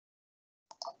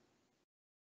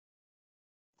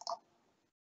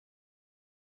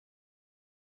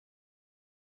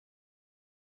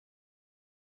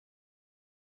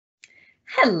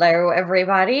Hello,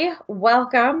 everybody.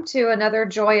 Welcome to another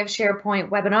Joy of SharePoint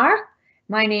webinar.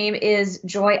 My name is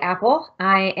Joy Apple.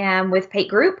 I am with Pate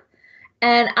Group,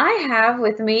 and I have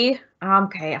with me,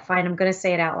 okay, fine, I'm going to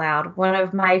say it out loud, one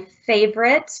of my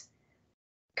favorite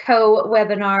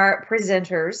co-webinar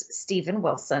presenters, Stephen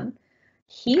Wilson.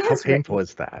 How painful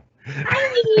is that?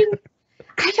 I mean,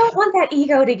 I don't want that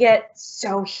ego to get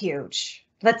so huge.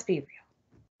 Let's be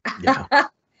real. Yeah.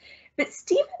 But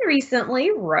Stephen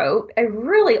recently wrote a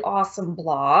really awesome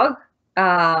blog.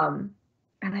 And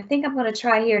I think I'm going to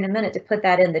try here in a minute to put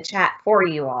that in the chat for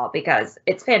you all because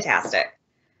it's fantastic.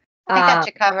 I got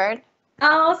you covered.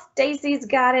 Oh, Stacy's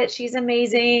got it. She's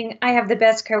amazing. I have the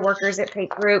best coworkers at Pate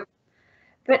Group.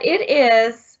 But it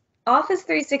is Office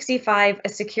 365, a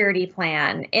security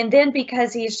plan. And then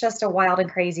because he's just a wild and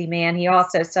crazy man, he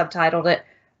also subtitled it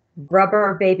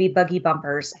Rubber Baby Buggy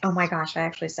Bumpers. Oh my gosh, I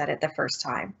actually said it the first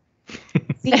time.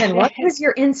 Stephen, what was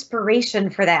your inspiration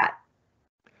for that?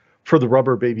 For the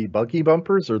Rubber Baby Buggy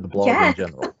Bumpers or the blog in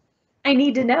general? I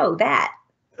need to know that.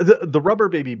 The Rubber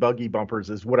Baby Buggy Bumpers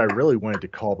is what I really wanted to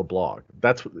call the blog.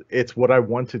 It's what I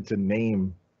wanted to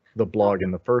name the blog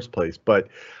in the first place, but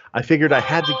I figured I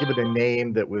had to give it a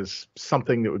name that was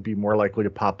something that would be more likely to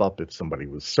pop up if somebody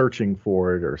was searching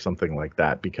for it or something like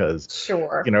that, because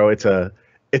sure, it's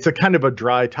a kind of a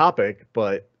dry topic,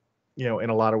 but in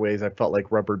a lot of ways I felt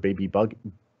like Rubber Baby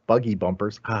Buggy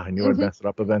Bumpers, I knew I'd mess it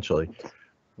up eventually,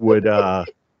 would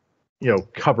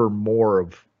cover more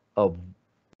of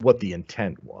what the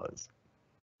intent was.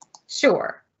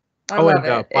 Sure. I love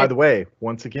it. By the way,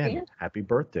 once again, happy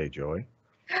birthday, Joy.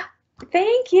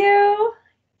 Thank you.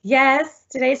 Yes,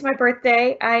 today's my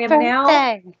birthday. I am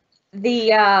now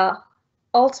the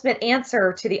ultimate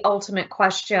answer to the ultimate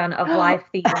question of life,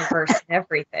 the universe, and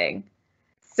everything.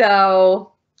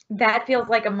 So that feels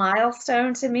like a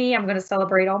milestone to me. I'm going to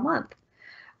celebrate all month.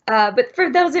 But for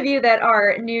those of you that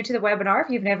are new to the webinar, if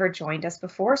you've never joined us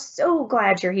before, so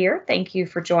glad you're here. Thank you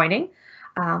for joining.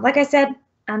 Like I said,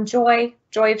 I'm Joy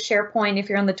of SharePoint. If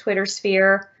you're on the Twitter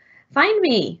sphere, find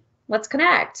me. Let's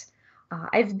connect.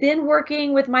 I've been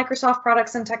working with Microsoft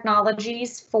products and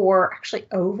technologies for actually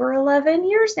over 11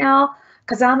 years now,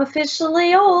 because I'm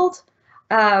officially old.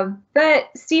 But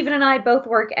Stephen and I both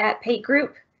work at Pate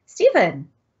Group. Stephen,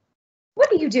 what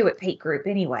do you do at Pate Group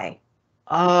anyway?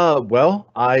 Well,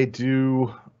 I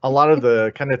do a lot of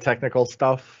the kind of technical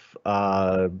stuff.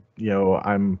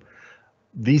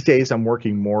 These days I'm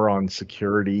working more on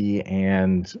security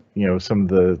and, some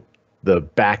of the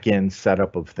back end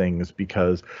setup of things,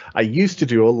 because I used to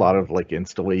do a lot of like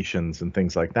installations and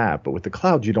things like that, but with the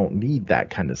cloud you don't need that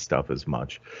kind of stuff as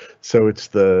much. So it's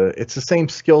the same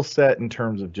skill set in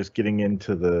terms of just getting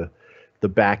into the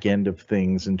back end of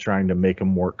things and trying to make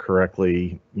them work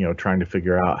correctly, trying to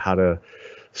figure out how to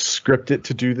script it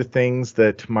to do the things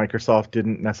that Microsoft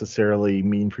didn't necessarily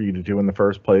mean for you to do in the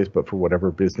first place, but for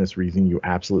whatever business reason you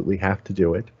absolutely have to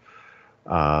do it.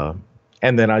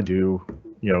 And then I do,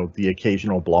 the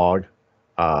occasional blog,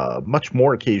 much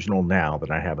more occasional now than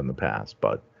I have in the past,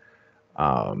 but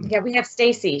yeah, we have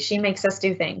Stacy. She makes us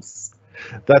do things.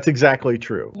 That's exactly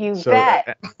true. You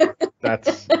bet.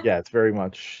 That's it's very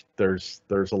much there's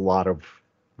a lot of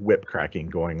whip cracking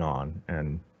going on,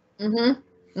 and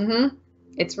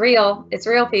it's real. It's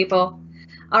real, people.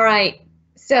 All right.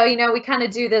 So, we kind of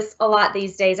do this a lot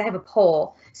these days. I have a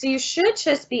poll. So you should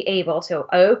just be able to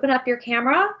open up your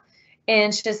camera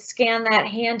and just scan that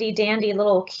handy dandy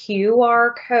little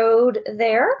QR code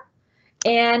there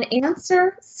and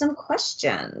answer some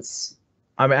questions.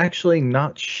 I'm actually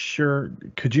not sure.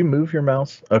 Could you move your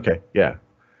mouse? Okay, yeah.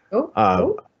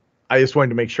 I just wanted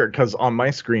to make sure, because on my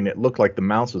screen it looked like the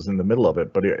mouse was in the middle of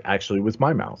it, but it actually was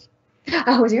my mouse.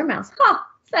 Oh, it was your mouse. Huh.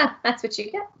 So that's what you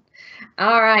get.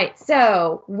 All right,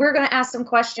 so we're going to ask some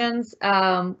questions.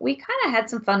 We kind of had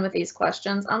some fun with these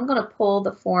questions. I'm going to pull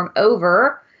the form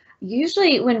over.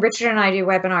 Usually when Richard and I do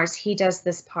webinars, he does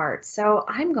this part. So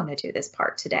I'm going to do this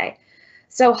part today.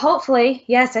 So hopefully,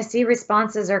 yes, I see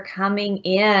responses are coming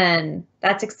in.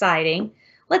 That's exciting.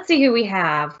 Let's see who we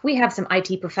have. We have some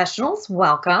IT professionals.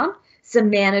 Welcome. Some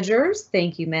managers.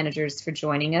 Thank you, managers, for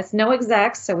joining us. No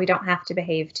execs, so we don't have to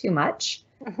behave too much.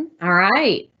 All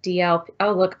right, DLP.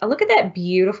 Oh, look at that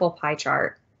beautiful pie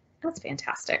chart. That's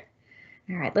fantastic.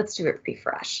 All right, let's do a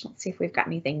refresh. Let's see if we've got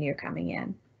anything new coming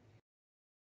in.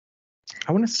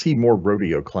 I want to see more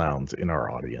rodeo clowns in our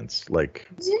audience. Like,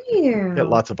 get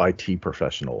lots of IT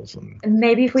professionals, and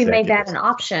maybe if we made that an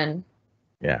option,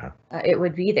 yeah, it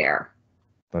would be there.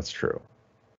 That's true.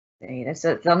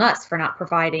 So they're nuts for not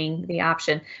providing the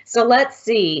option. So let's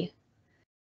see.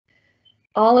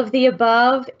 All of the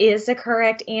above is the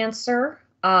correct answer.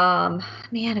 Man,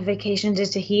 a vacation to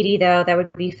Tahiti, though, that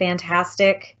would be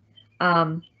fantastic.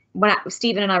 When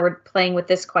Stephen and I were playing with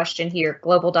this question here,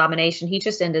 global domination, he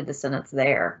just ended the sentence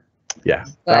there. Yeah,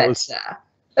 But,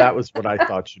 that was what I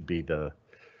thought should be the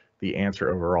answer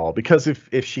overall. Because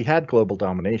if she had global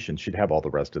domination, she'd have all the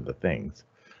rest of the things.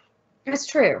 That's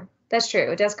true. That's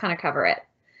true. It does kind of cover it.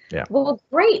 Yeah. Well,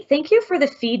 great. Thank you for the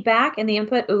feedback and the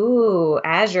input. Ooh,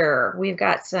 Azure. We've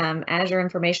got some Azure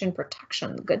information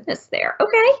protection goodness there.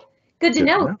 Okay. Good to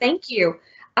know. Thank you.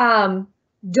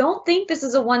 Don't think this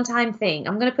is a one-time thing.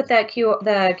 I'm going to put the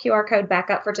QR code back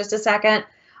up for just a second.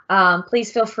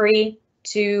 Please feel free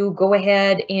to go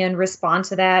ahead and respond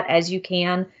to that as you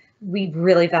can. We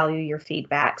really value your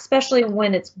feedback, especially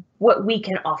when it's what we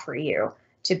can offer you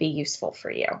to be useful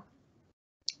for you.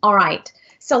 All right,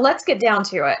 so let's get down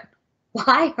to it.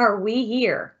 Why are we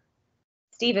here?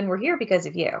 Stephen, we're here because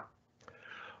of you.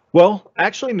 Well,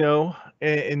 actually, no.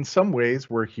 In some ways,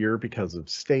 we're here because of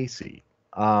Stacy.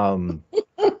 I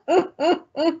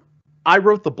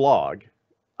wrote the blog,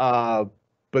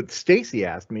 but Stacy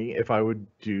asked me if I would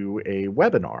do a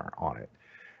webinar on it.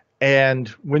 And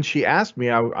when she asked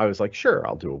me, I was like, sure,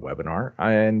 I'll do a webinar.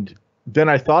 And then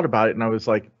I thought about it and I was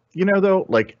like, though,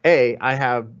 like, I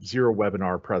have zero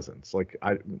webinar presence. Like,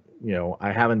 I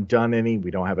haven't done any.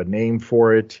 We don't have a name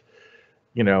for it,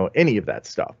 any of that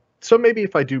stuff. So maybe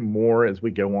if I do more as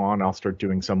we go on, I'll start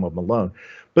doing some of them alone.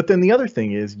 But then the other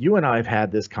thing is, you and I have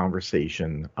had this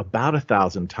conversation about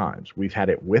 1,000 times. We've had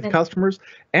it with customers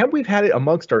and we've had it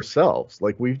amongst ourselves.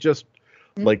 Like, we've just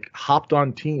like hopped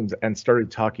on Teams and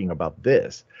started talking about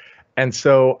this. And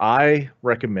so I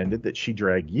recommended that she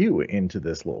drag you into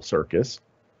this little circus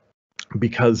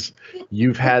because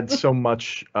you've had so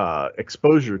much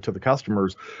exposure to the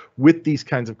customers with these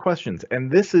kinds of questions. And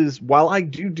this is, while I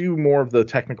do more of the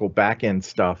technical back-end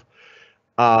stuff,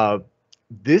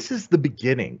 this is the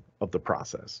beginning of the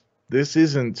process. This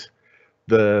isn't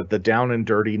the down and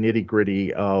dirty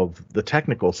nitty-gritty of the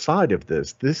technical side of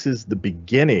this. This is the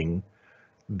beginning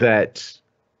that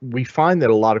we find that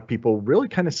a lot of people really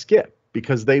kind of skip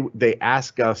because they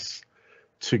ask us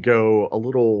to go a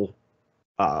little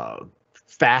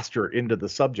faster into the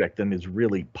subject than is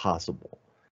really possible.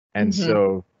 And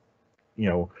so,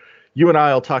 you and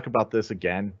I will talk about this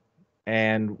again,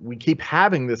 and we keep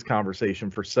having this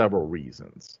conversation for several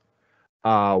reasons.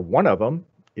 One of them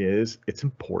is it's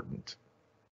important.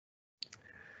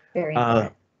 Very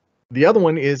important. The other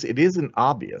one is it isn't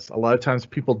obvious. A lot of times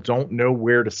people don't know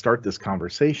where to start this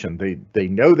conversation. They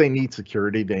know they need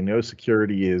security. They know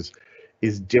security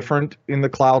is different in the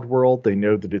cloud world. They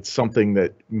know that it's something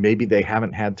that maybe they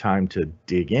haven't had time to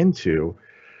dig into.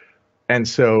 And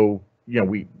so,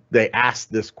 they ask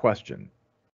this question.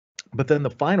 But then the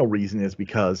final reason is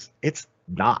because it's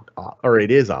not, or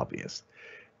it is obvious.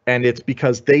 And it's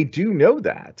because they do know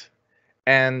that.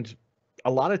 And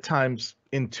a lot of times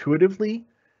intuitively,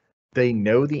 they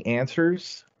know the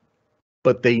answers,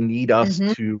 but they need us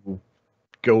to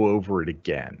go over it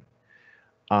again.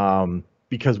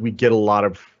 Because we get a lot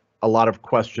of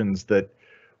questions that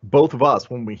both of us,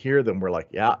 when we hear them, we're like,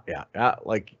 yeah.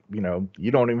 Like, you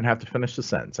don't even have to finish the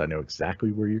sentence. I know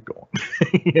exactly where you're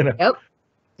going.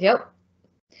 Yep.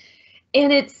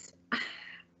 And it's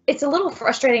a little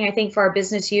frustrating, I think, for our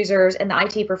business users and the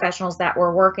IT professionals that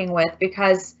we're working with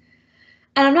because,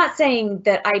 and I'm not saying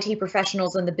that IT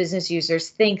professionals and the business users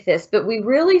think this, but we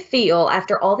really feel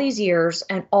after all these years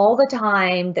and all the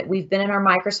time that we've been in our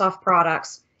Microsoft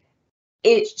products,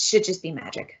 it should just be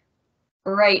magic,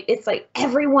 right? It's like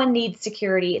everyone needs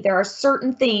security. There are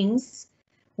certain things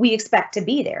we expect to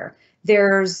be there.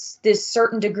 There's this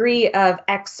certain degree of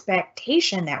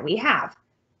expectation that we have.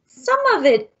 Some of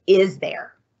it is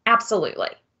there, absolutely.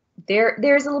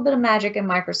 There's a little bit of magic in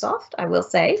Microsoft, I will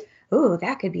say. Oh,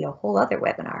 that could be a whole other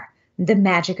webinar, the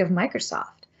magic of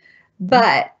Microsoft.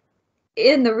 But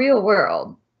in the real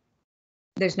world,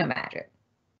 there's no magic,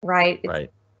 right?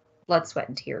 It's blood, sweat,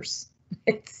 and tears.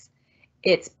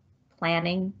 It's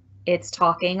planning, it's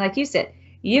talking. Like you said,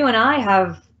 you and I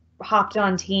have hopped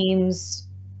on Teams.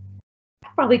 I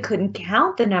probably couldn't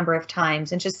count the number of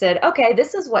times and just said, okay,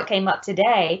 this is what came up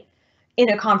today in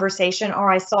a conversation,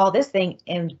 or I saw this thing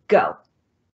and go.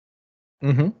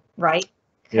 Right?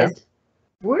 Because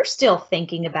we're still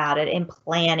thinking about it and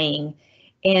planning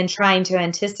and trying to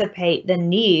anticipate the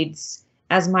needs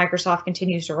as Microsoft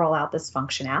continues to roll out this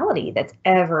functionality that's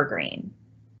evergreen.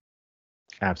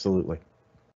 Absolutely.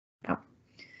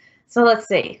 So let's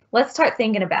see. Let's start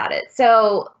thinking about it.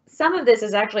 So some of this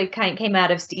is actually kind of came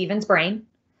out of Stephen's brain,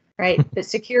 right? But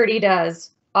security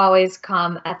does always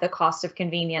come at the cost of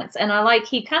convenience. And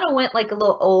he kind of went like a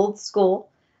little old school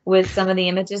with some of the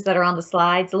images that are on the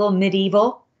slides, a little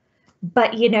medieval.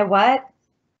 But you know what?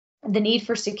 The need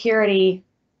for security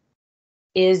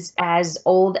is as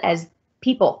old as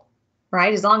people,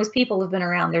 right? As long as people have been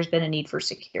around, there's been a need for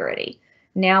security.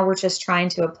 Now we're just trying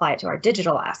to apply it to our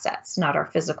digital assets, not our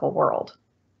physical world.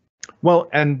 Well,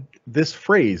 and this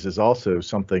phrase is also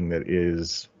something that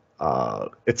is,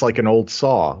 it's like an old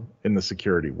saw in the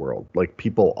security world. Like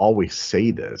people always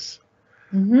say this,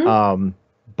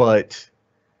 but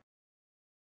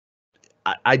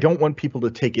I don't want people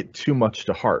to take it too much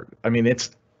to heart. I mean,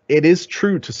 it is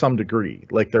true to some degree.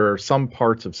 Like there are some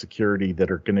parts of security that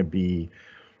are going to be,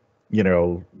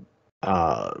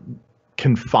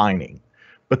 confining,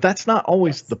 but that's not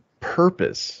always the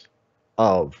purpose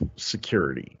of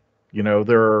security.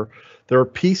 There are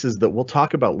pieces that we'll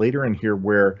talk about later in here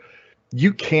where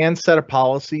you can set a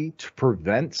policy to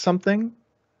prevent something,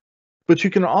 but you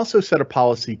can also set a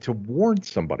policy to warn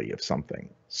somebody of something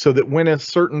so that when a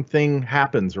certain thing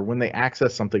happens or when they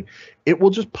access something, it will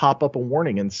just pop up a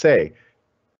warning and say,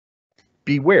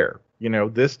 beware,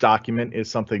 this document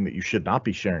is something that you should not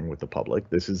be sharing with the public.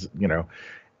 This is,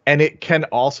 and it can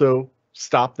also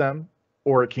stop them,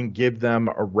 or it can give them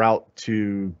a route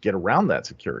to get around that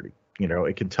security.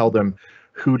 It can tell them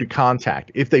who to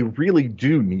contact if they really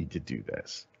do need to do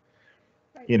this.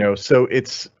 So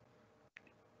it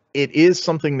is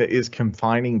something that is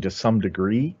confining to some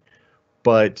degree,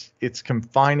 but it's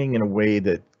confining in a way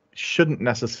that shouldn't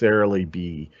necessarily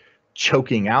be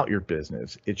choking out your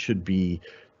business. It should be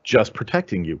just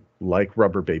protecting you, like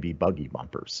rubber baby buggy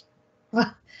bumpers.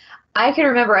 I can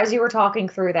remember, as you were talking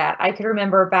through that, I can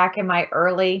remember back in my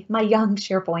young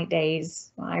SharePoint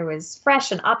days, when I was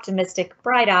fresh and optimistic,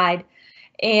 bright-eyed,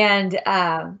 and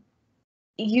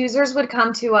users would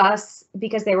come to us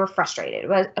because they were frustrated.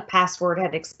 A password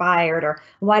had expired, or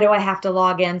why do I have to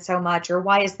log in so much, or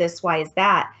why is this, why is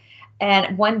that?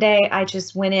 And one day I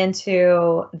just went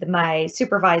into my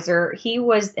supervisor. He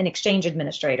was an Exchange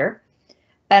administrator,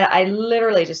 and I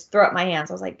literally just threw up my hands.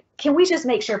 I was like, can we just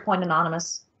make SharePoint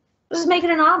anonymous? Just make it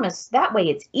anonymous. That way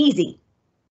it's easy.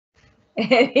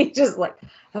 And he's just like,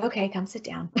 okay, come sit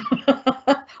down.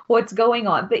 What's going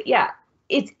on? But yeah,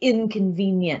 it's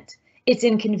inconvenient. It's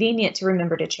inconvenient to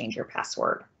remember to change your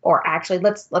password. Or actually,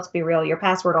 let's be real. Your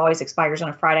password always expires on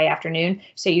a Friday afternoon.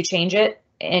 So you change it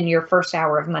and your first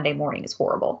hour of Monday morning is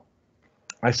horrible.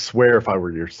 I swear if I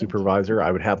were your supervisor,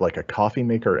 I would have like a coffee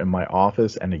maker in my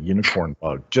office and a unicorn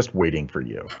bug just waiting for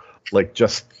you. Like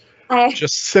just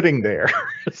sitting there.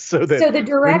 So the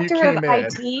director of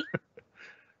IT,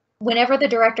 whenever the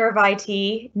director of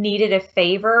IT needed a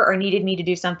favor or needed me to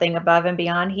do something above and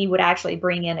beyond, he would actually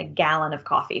bring in a gallon of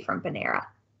coffee from Panera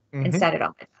and set it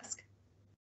on my desk.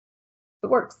 It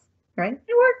works, right?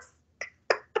 It works.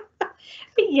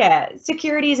 But yeah,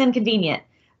 security is inconvenient,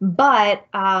 but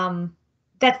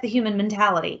that's the human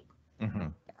mentality.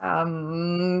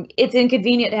 It's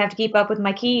inconvenient to have to keep up with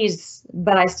my keys,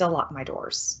 but I still lock my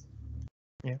doors.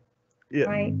 Yeah,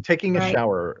 right? Taking a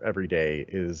shower every day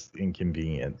is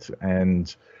inconvenient,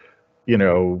 and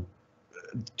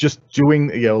just doing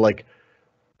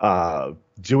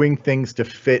doing things to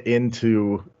fit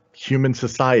into human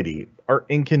society are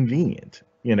inconvenient.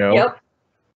 Yep.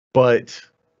 But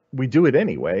we do it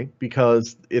anyway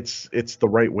because it's the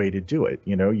right way to do it.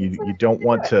 You don't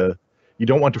want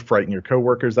to frighten your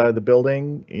coworkers out of the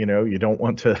building. You don't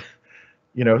want to.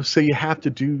 So you have to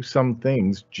do some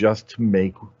things just to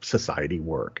make society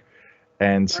work.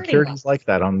 And security is like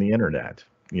that on the internet.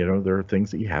 There are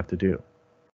things that you have to do.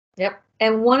 Yep.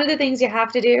 And one of the things you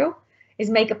have to do is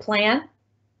make a plan.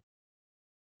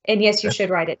 And yes, you should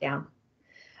write it down.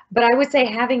 But I would say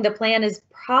having the plan is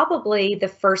probably the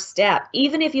first step.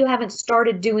 Even if you haven't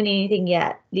started doing anything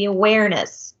yet, the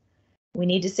awareness. We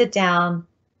need to sit down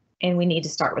and we need to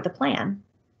start with a plan.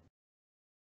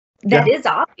 That is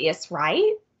obvious,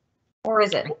 right? Or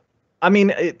is it? I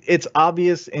mean, it's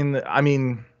obvious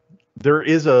there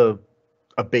is a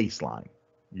baseline.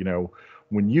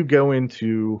 When you go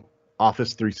into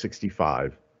Office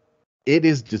 365, it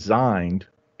is designed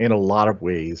in a lot of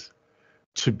ways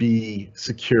to be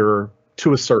secure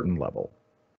to a certain level.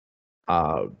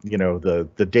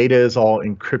 The data is all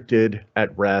encrypted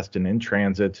at rest and in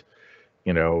transit.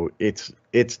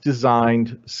 It's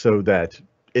designed so that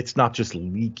it's not just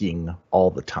leaking all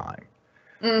the time.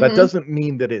 That doesn't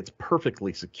mean that it's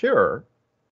perfectly secure.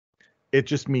 It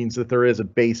just means that there is a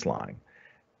baseline.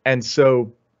 And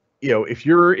so, if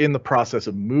you're in the process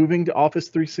of moving to Office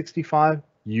 365,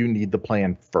 you need the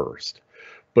plan first.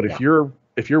 But if you're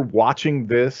watching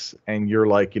this and you're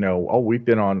like, we've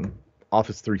been on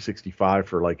Office 365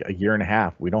 for like a year and a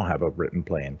half, we don't have a written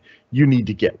plan. You need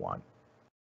to get one.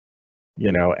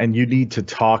 you know, and you need to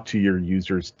talk to your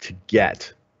users to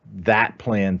get that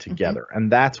plan together.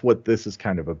 And that's what this is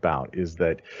kind of about, is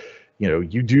that, you know,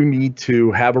 you do need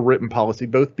to have a written policy,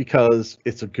 both because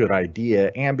it's a good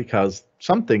idea and because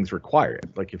some things require it.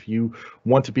 Like if you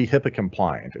want to be HIPAA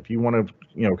compliant, if you want to,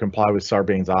 you know, comply with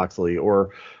Sarbanes-Oxley,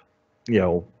 or, you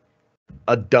know,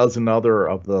 a dozen other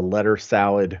of the letter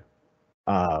salad,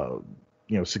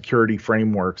 you know, security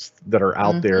frameworks that are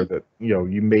out there that, you know,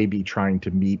 you may be trying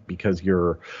to meet because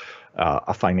you're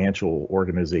a financial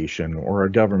organization or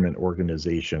a government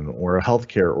organization or a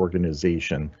healthcare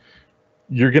organization,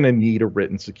 you're going to need a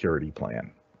written security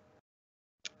plan.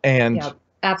 And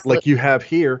like you have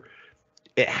here,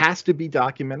 it has to be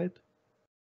documented,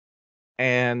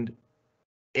 and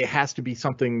it has to be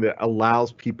something that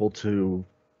allows people to,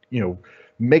 you know,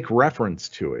 make reference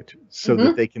to it so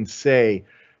that they can say,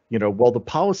 you know, well, the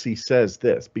policy says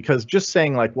this. Because just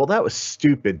saying like, well, that was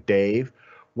stupid, Dave.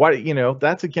 Why, you know,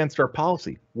 that's against our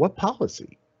policy. What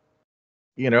policy?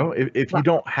 You know, if you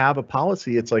don't have a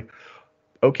policy, it's like,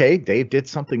 okay, Dave did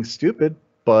something stupid,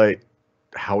 but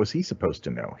how is he supposed to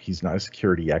know? He's not a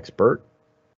security expert,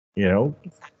 you know?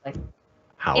 Exactly.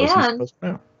 How is he supposed to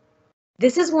know?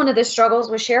 This is one of the struggles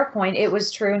with SharePoint. It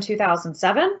was true in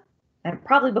 2007, and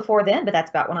probably before then, but that's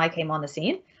about when I came on the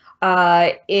scene.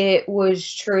 It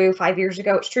was true 5 years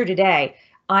ago. It's true today.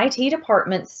 IT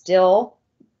departments still,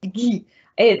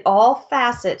 in all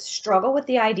facets, struggle with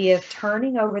the idea of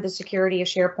turning over the security of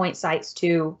SharePoint sites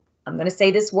to, I'm going to say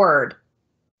this word,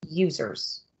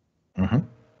 users.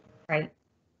 Right?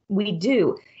 We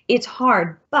do. It's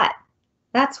hard, but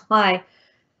that's why,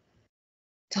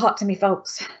 talk to me,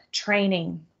 folks.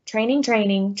 Training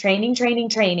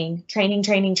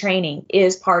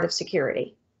is part of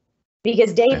security.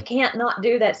 Because Dave can't not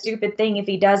do that stupid thing if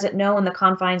he doesn't know in the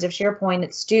confines of SharePoint.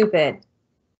 It's stupid,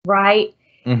 right?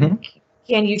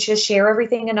 Can you just share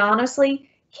everything anonymously?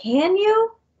 Can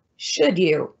you? Should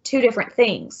you? Two different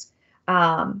things.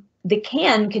 The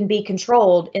can be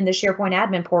controlled in the SharePoint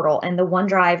admin portal and the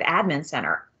OneDrive admin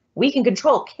center. We can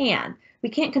control can. We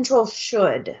can't control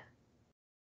should.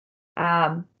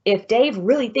 If Dave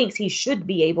really thinks he should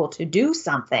be able to do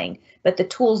something, but the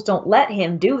tools don't let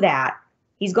him do that,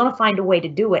 he's going to find a way to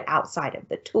do it outside of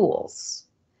the tools.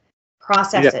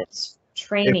 Processes,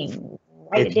 training,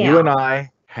 write it down. If you and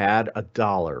I had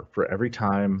 $1 for every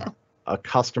time a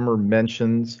customer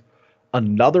mentions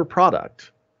another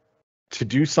product to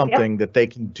do something that they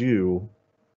can do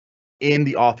in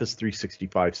the Office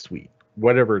 365 suite,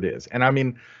 whatever it is. And I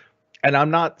mean, and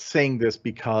I'm not saying this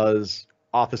because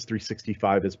Office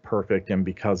 365 is perfect and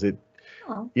because it,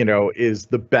 you know, is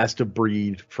the best of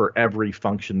breed for every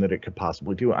function that it could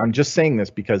possibly do. I'm just saying this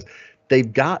because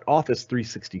they've got Office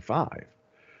 365.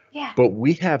 Yeah. But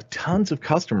we have tons of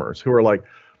customers who are like,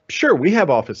 sure, we have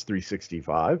Office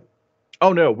 365.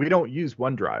 Oh no, we don't use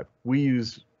OneDrive. We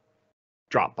use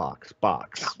Dropbox,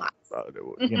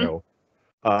 you know,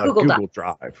 Google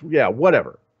Drive. Yeah,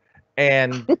 whatever.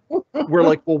 And we're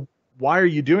like, well, why are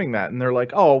you doing that? And they're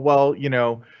like, oh, well, you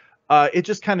know, it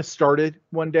just kind of started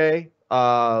one day.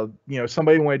 You know,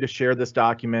 somebody wanted to share this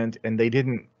document and they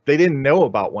didn't know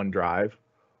about OneDrive,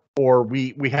 or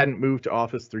we hadn't moved to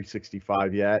Office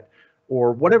 365 yet,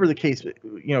 or whatever the case,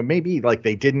 you know, maybe like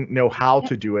they didn't know how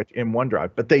to do it in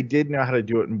OneDrive, but they did know how to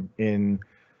do it in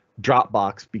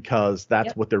Dropbox because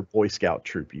that's what their Boy Scout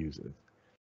troop uses.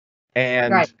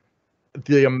 And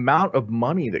the amount of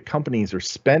money that companies are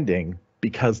spending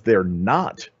because they're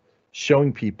not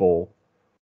showing people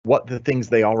what the things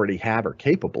they already have are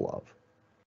capable of.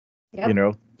 You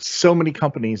know, so many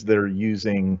companies that are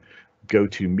using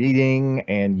GoToMeeting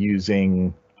and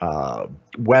using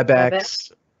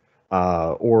WebEx,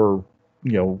 or,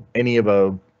 you know, any of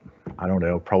I don't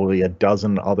know, probably a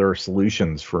dozen other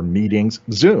solutions for meetings.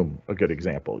 Zoom, a good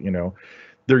example, you know,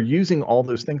 they're using all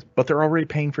those things, but they're already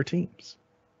paying for Teams.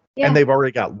 And they've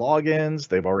already got logins,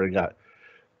 they've already got,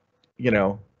 you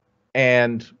know,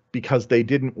 and because they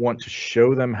didn't want to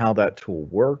show them how that tool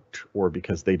worked, or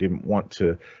because they didn't want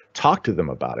to talk to them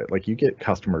about it. Like you get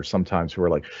customers sometimes who are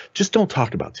like, just don't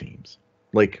talk about Teams.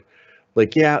 Like,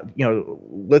 yeah, you know,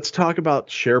 let's talk about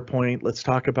SharePoint, let's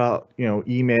talk about, you know,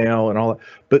 email and all that,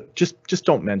 but just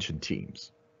don't mention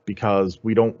Teams because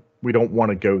we don't want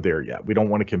to go there yet. We don't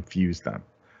want to confuse them.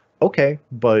 Okay,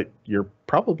 but you're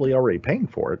probably already paying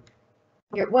for it.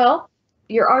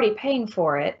 You're already paying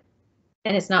for it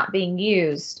and it's not being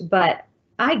used, but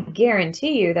I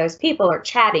guarantee you those people are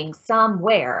chatting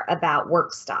somewhere about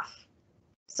work stuff.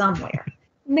 Somewhere.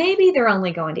 Maybe they're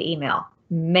only going to email.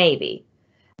 Maybe.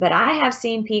 But I have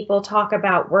seen people talk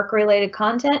about work-related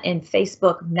content in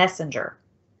Facebook Messenger.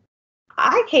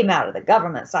 I came out of the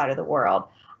government side of the world.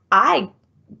 I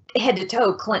head to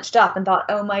toe clenched up and thought,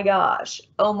 oh my gosh,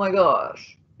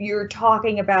 you're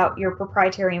talking about your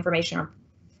proprietary information on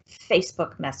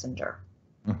Facebook Messenger.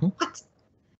 What?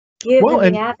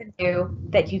 Given the avenue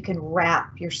that you can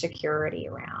wrap your security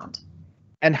around.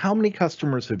 And how many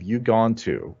customers have you gone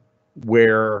to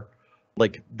where,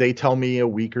 like, they tell me a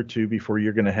week or two before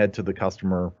you're going to head to the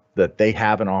customer that they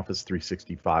have an Office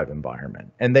 365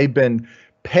 environment, and they've been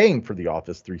paying for the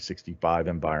Office 365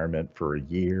 environment for a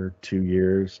year, 2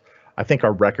 years. I think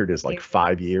our record is like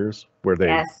 5 years where they,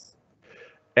 yes.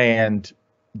 And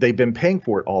they've been paying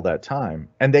for it all that time.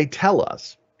 And they tell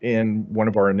us in one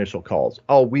of our initial calls,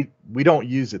 oh, we don't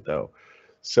use it though.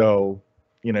 So,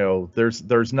 you know,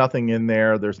 there's nothing in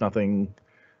there. There's nothing,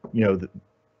 you know,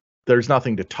 there's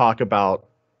nothing to talk about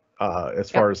as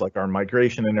far as like our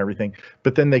migration and everything.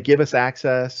 But then they give us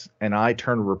access, and I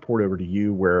turn a report over to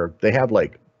you where they have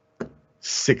like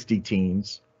 60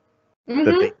 teams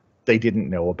that they didn't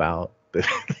know about.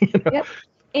 You know,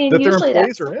 and usually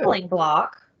that stumbling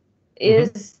block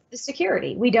is the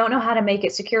security. We don't know how to make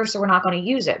it secure, so we're not going to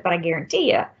use it. But I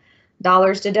guarantee you,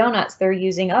 dollars to donuts, they're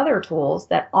using other tools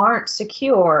that aren't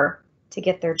secure to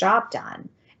get their job done.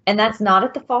 And that's not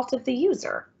at the fault of the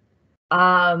user.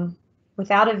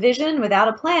 Without a vision, without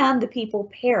a plan, the people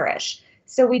perish.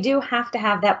 So we do have to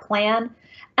have that plan.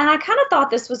 And I kind of thought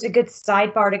this was a good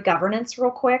sidebar to governance real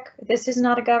quick. This is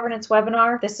not a governance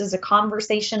webinar. This is a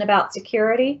conversation about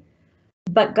security.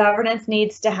 But governance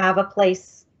needs to have a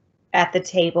place at the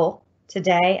table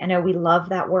today. I know we love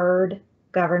that word,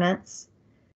 governance.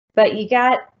 But you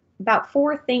got about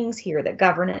 4 things here that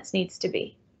governance needs to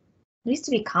be. It needs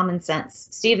to be common sense.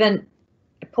 Stephen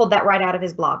pulled that right out of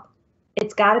his blog.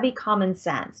 It's got to be common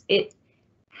sense. It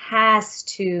has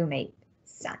to make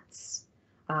sense.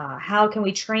 How can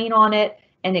we train on it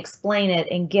and explain it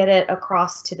and get it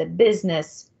across to the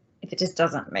business if it just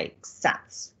doesn't make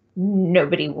sense?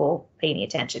 Nobody will pay any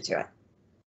attention to it.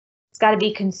 It's got to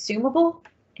be consumable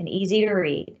and easy to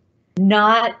read,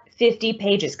 not 50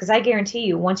 pages. Because I guarantee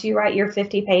you, once you write your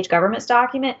 50-page governance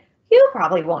document, you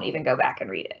probably won't even go back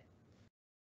and read it.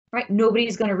 Right?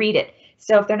 Nobody's going to read it.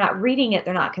 So if they're not reading it,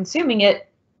 they're not consuming it,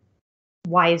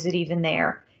 why is it even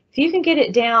there? If you can get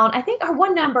it down, I think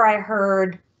one number I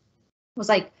heard was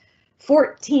like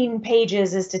 14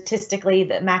 pages is statistically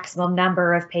the maximum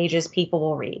number of pages people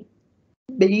will read.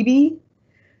 Maybe.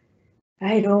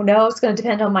 I don't know. It's going to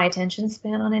depend on my attention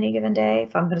span on any given day.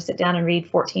 If I'm going to sit down and read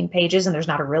 14 pages and there's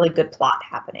not a really good plot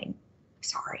happening.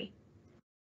 Sorry.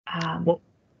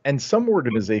 And some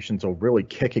organizations will really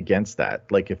kick against that.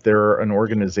 Like if they're an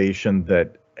organization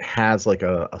that has like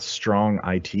a strong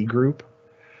IT group,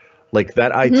 like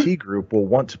that IT group will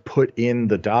want to put in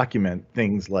the document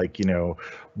things like, you know,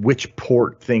 which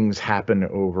port things happen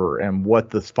over and what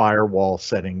the firewall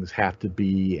settings have to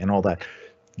be and all that.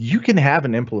 You can have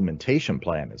an implementation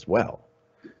plan as well,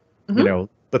 you know,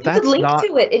 but that's link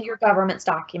to it in your governance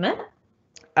document.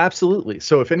 Absolutely.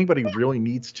 So if anybody really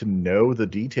needs to know the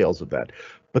details of that,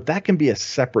 but that can be a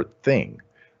separate thing.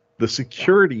 The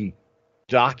security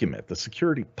document, the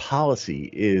security policy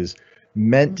is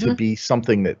meant to be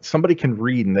something that somebody can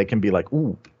read and they can be like,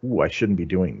 ooh, I shouldn't be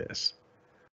doing this.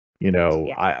 You know,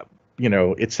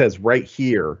 it says right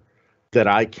here that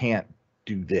I can't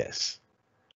do this.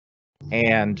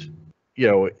 And, you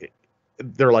know,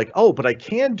 they're like, oh, but I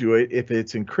can do it if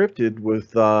it's encrypted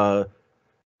with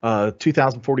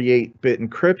 2048-bit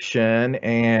encryption,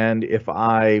 and if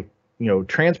I, you know,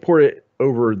 transport it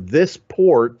over this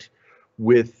port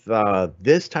with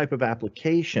this type of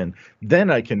application, then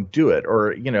I can do it.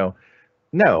 Or, you know,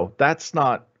 no, that's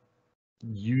not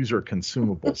user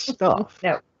consumable stuff.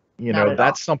 No, you know,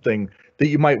 that's something that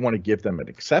you might want to give them an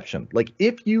exception. Like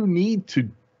if you need to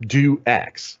do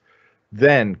X,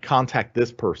 then contact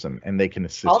this person and they can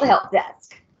assist you. Call the help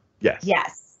desk. Yes.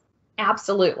 Yes,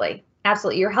 absolutely.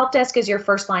 Absolutely. Your help desk is your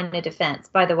first line of defense.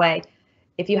 By the way,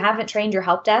 if you haven't trained your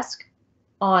help desk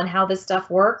on how this stuff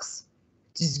works,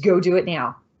 just go do it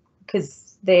now,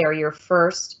 because they are your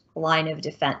first line of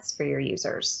defense for your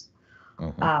users.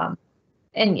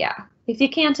 And yeah, if you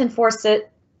can't enforce it,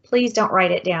 please don't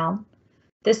write it down.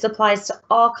 This applies to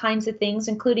all kinds of things,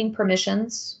 including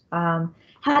permissions.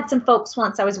 Had some folks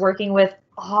once I was working with,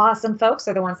 awesome folks.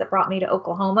 They're the ones that brought me to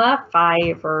Oklahoma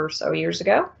 5 or so years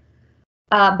ago.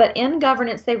 But in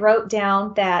governance, they wrote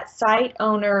down that site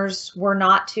owners were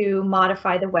not to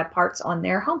modify the web parts on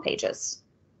their home pages,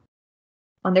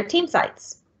 on their team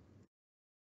sites.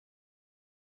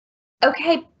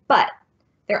 Okay, but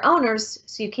they're owners,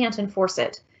 so you can't enforce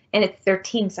it. And it's their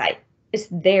team site. It's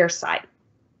their site.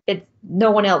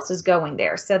 no one else is going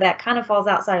there. So that kind of falls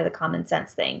outside of the common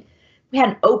sense thing. We had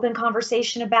an open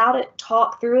conversation about it,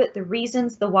 talked through it, the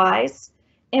reasons, the whys,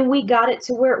 and we got it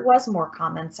to where it was more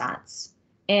common sense.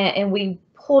 And we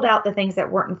pulled out the things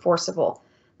that weren't enforceable.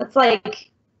 It's like,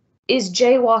 is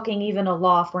jaywalking even a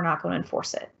law if we're not going to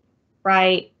enforce it?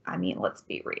 Right? I mean, let's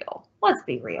be real. Let's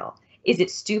be real. Is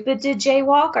it stupid to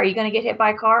jaywalk? Are you going to get hit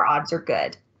by a car? Odds are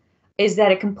good. Is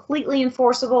that a completely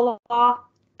enforceable law?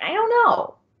 I don't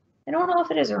know. I don't know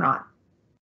if it is or not.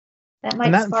 That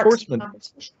might spark some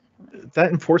conversation.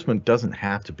 That enforcement doesn't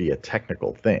have to be a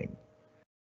technical thing.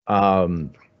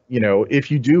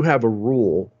 If you do have a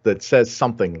rule that says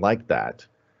something like that,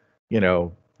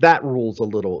 that rule's a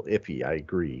little iffy, I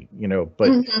agree, but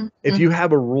if you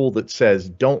have a rule that says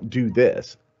don't do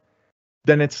this,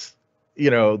 then it's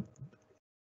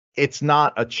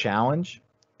not a challenge.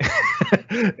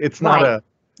 It's not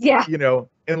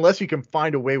unless you can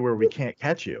find a way where we can't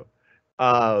catch you,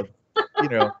 or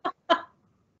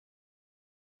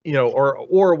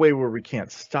a way where we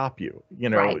can't stop you,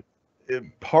 Right.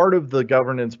 Part of the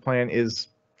governance plan is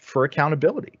for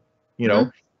accountability.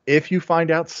 If you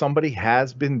find out somebody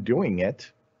has been doing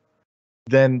it,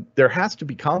 then there has to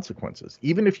be consequences,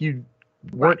 even if you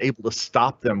weren't able to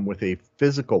stop them with a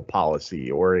physical policy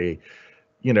or a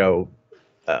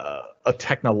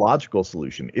technological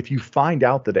solution. If you find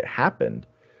out that it happened,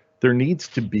 there needs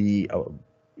to be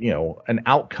an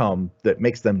outcome that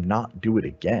makes them not do it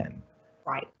again.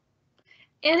 Right.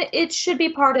 And it should be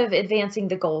part of advancing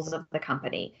the goals of the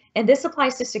company. And this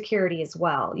applies to security as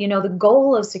well. The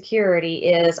goal of security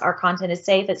is our content is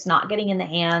safe. It's not getting in the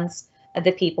hands of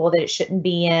the people that it shouldn't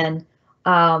be in.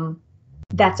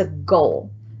 That's a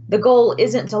goal. The goal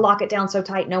isn't to lock it down so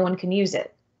tight no one can use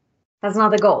it. That's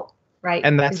not the goal, right?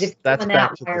 And that's back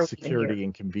to the security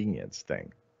and convenience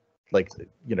thing. Like,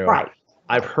 right.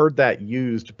 I've heard that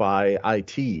used by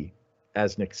IT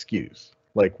as an excuse.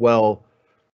 Like, well,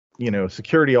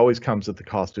 security always comes at the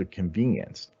cost of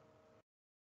convenience.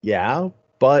 Yeah,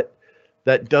 but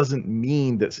that doesn't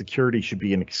mean that security should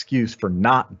be an excuse for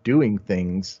not doing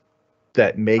things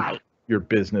that make your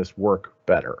business work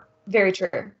better. Very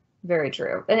true. Very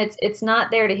true. And it's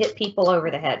not there to hit people over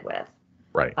the head with.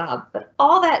 Right. But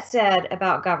all that said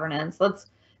about governance, let's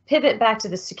pivot back to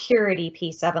the security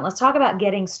piece of it. Let's talk about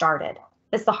getting started.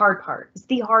 That's the hard part. It's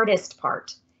the hardest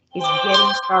part, is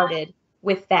getting started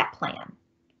with that plan.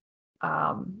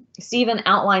 Stephen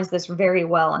outlines this very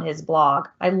well on his blog.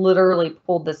 I literally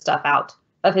pulled this stuff out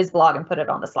of his blog and put it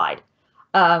on the slide.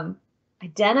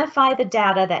 Identify the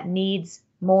data that needs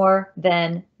more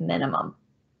than minimum.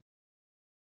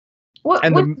 What's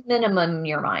minimum in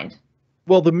your mind?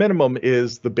 Well, the minimum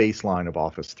is the baseline of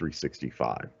Office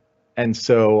 365. And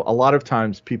so a lot of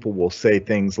times people will say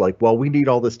things like, well, we need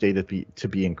all this data to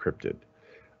be encrypted.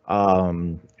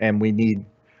 And we need,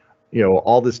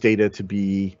 all this data to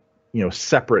be,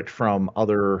 separate from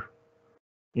other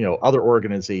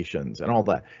organizations and all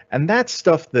that. And that's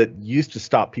stuff that used to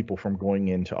stop people from going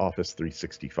into Office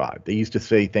 365. They used to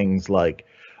say things like,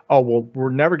 oh, well, we're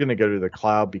never going to go to the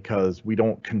cloud because we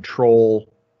don't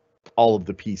control all of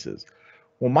the pieces.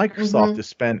 Well, Microsoft has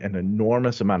spent an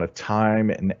enormous amount of time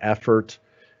and effort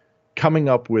coming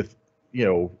up with,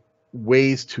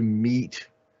 ways to meet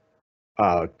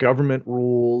government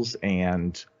rules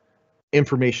and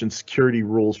information security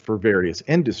rules for various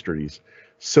industries,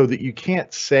 so that you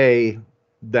can't say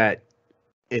that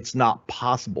it's not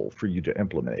possible for you to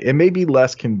implement it. It may be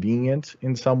less convenient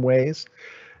in some ways,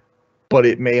 but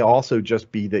it may also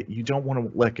just be that you don't want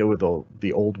to let go of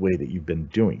the old way that you've been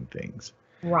doing things.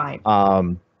 Right.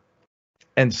 And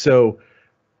so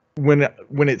when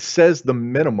it says the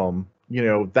minimum,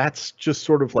 that's just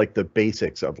sort of like the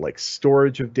basics of like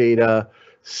storage of data,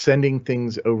 sending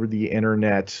things over the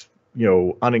internet,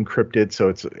 unencrypted. So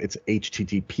it's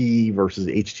HTTP versus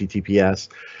HTTPS.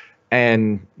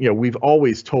 And, we've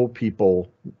always told people,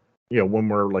 when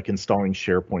we're like installing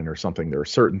SharePoint or something, there are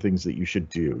certain things that you should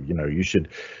do. You should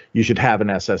have an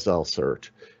SSL cert.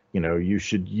 You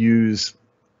should use,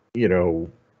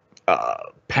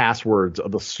 passwords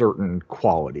of a certain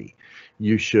quality.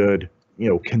 You should,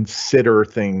 consider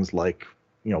things like,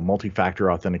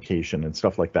 multi-factor authentication and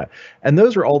stuff like that. And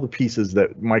those are all the pieces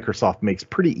that Microsoft makes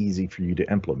pretty easy for you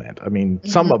to implement. I mean,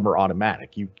 some of them are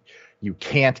automatic. You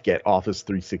can't get Office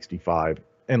 365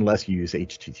 unless you use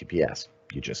HTTPS.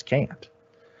 You just can't.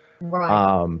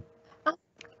 Right.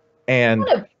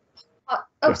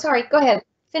 Sorry. Go ahead.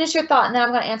 Finish your thought, and then I'm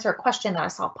going to answer a question that I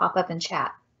saw pop up in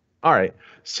chat. All right.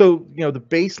 So, the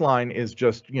baseline is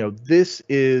just, this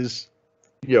is,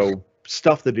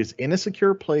 stuff that is in a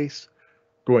secure place,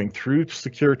 going through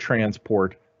secure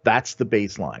transport, That's the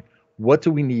baseline. What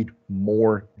do we need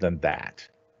more than that?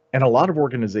 And a lot of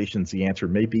organizations, the answer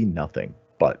may be nothing,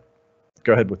 but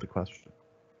go ahead with the question.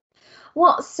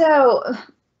 Well, so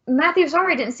Matthew,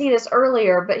 sorry I didn't see this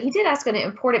earlier, but he did ask an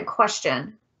important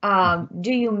question.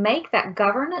 Do you make that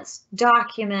governance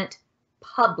document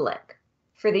public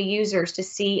for the users to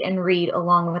see and read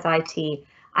along with IT?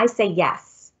 I say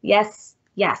yes, yes,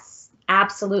 yes,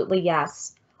 absolutely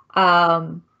yes.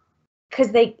 Because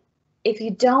if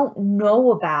you don't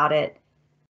know about it,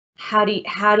 how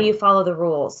do you follow the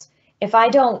rules? If I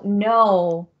don't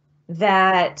know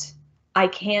that I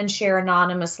can share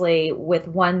anonymously with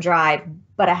OneDrive,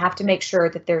 but I have to make sure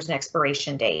that there's an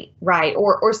expiration date, right?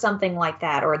 Or something like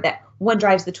that, or that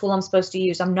OneDrive's the tool I'm supposed to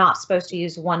use. I'm not supposed to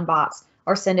use OneBox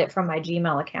or send it from my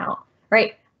Gmail account,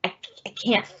 right? I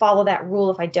can't follow that rule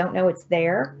if I don't know it's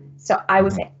there. So I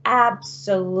would say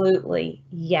absolutely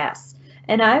yes.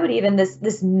 And I would even,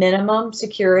 this minimum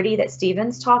security that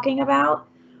Stephen's talking about,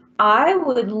 I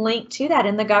would link to that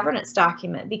in the governance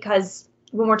document, because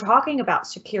when we're talking about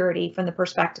security from the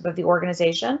perspective of the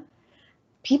organization,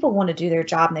 people want to do their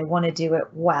job and they want to do it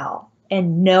well.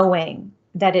 And knowing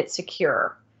that it's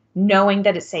secure, knowing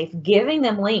that it's safe, giving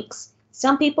them links.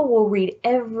 Some people will read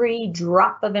every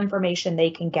drop of information they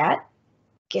can get,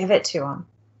 give it to them.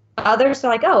 Others are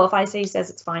like, oh, if IC says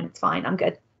it's fine, I'm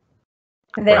good.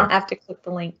 And they don't have to click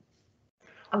the link.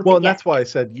 Well, and that's why I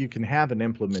said you can have an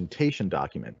implementation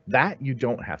document that you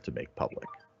don't have to make public.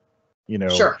 You know,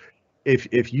 sure.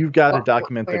 If you've got a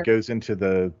document that goes into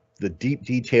the deep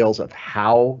details of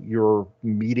how you're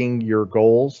meeting your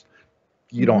goals,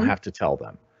 you don't have to tell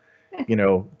them, you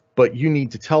know, but you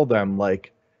need to tell them,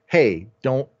 like, hey,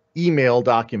 don't email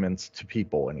documents to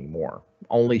people anymore,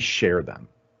 only share them.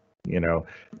 You know,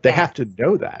 they have to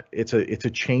know that it's a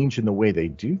change in the way they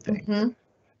do things.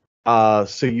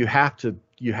 So you have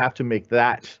to make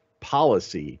that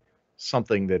policy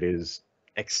something that is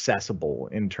accessible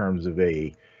in terms of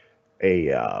a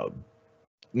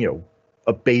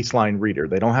baseline reader.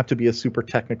 They don't have to be a super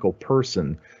technical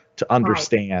person to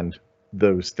understand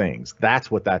those things.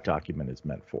 That's what that document is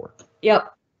meant for.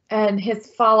 Yep. And his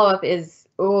follow-up is,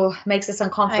 makes us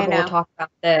uncomfortable to talk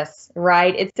about this,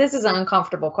 right? This is an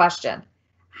uncomfortable question.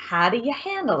 How do you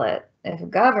handle it if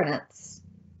governance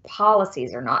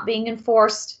policies are not being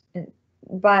enforced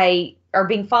or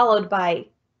being followed by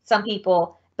some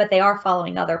people, but they are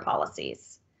following other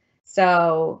policies?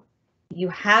 So you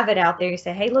have it out there. You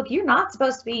say, hey, look, you're not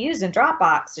supposed to be using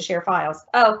Dropbox to share files.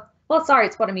 Oh, well, sorry,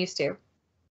 it's what I'm used to.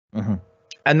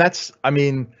 And that's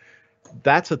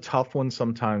a tough one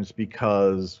sometimes,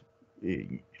 because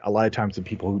a lot of times the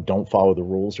people who don't follow the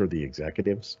rules are the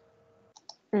executives.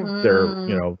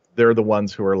 They're the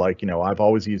ones who are like, I've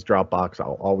always used Dropbox.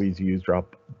 I'll always use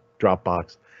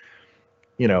Dropbox,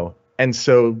 and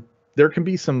so there can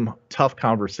be some tough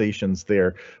conversations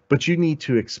there, but you need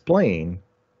to explain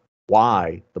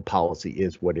why the policy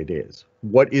is what it is.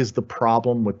 What is the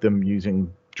problem with them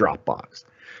using Dropbox?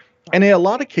 And in a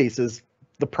lot of cases,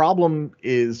 the problem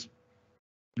is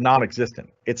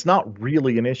non-existent. It's not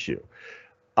really an issue.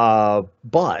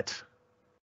 But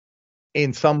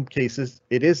in some cases,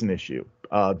 it is an issue.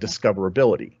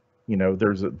 Discoverability.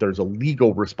 There's a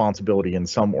legal responsibility in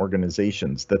some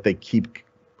organizations that they keep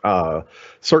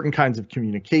certain kinds of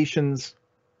communications,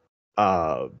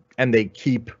 and they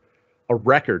keep a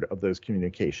record of those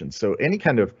communications. So any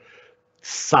kind of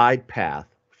side path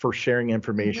for sharing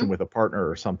information with a partner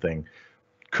or something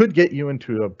could get you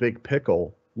into a big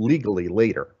pickle legally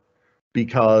later,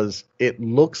 because it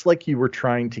looks like you were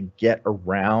trying to get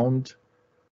around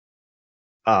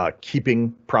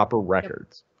keeping proper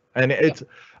records. And it's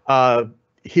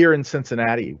here in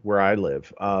Cincinnati, where I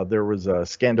live, there was a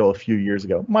scandal a few years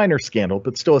ago, minor scandal,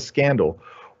 but still a scandal,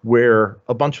 where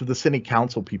a bunch of the city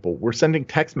council people were sending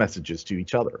text messages to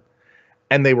each other.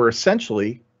 And they were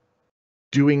essentially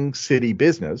doing city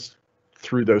business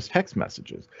through those text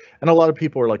messages. And a lot of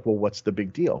people are like, well, what's the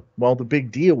big deal? Well, the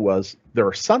big deal was there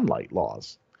are sunlight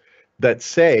laws that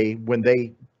say when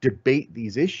they debate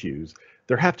these issues,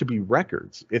 there have to be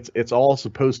records. It's all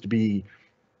supposed to be,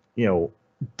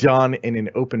 done in an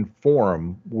open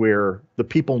forum where the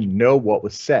people know what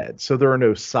was said. So there are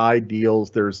no side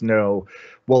deals. There's no,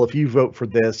 well, if you vote for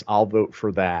this, I'll vote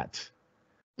for that.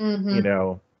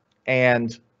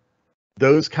 And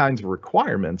those kinds of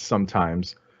requirements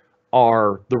sometimes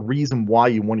are the reason why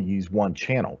you want to use one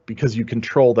channel, because you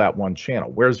control that one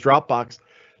channel. Whereas Dropbox,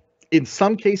 in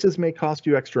some cases, may cost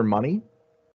you extra money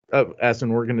as an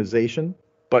organization,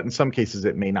 but in some cases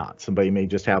it may not. Somebody may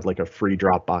just have like a free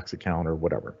Dropbox account or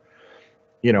whatever.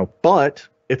 But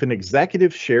if an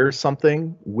executive shares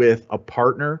something with a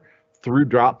partner through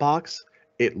Dropbox,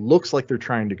 it looks like they're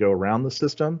trying to go around the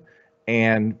system.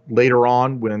 And later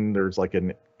on, when there's like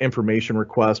an information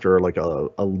request or like a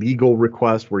legal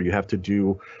request where you have to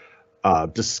do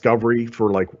discovery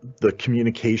for like the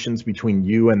communications between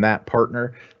you and that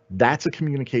partner, that's a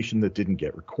communication that didn't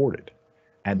get recorded.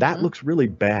 And that looks really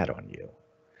bad on you.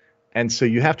 And so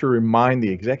you have to remind the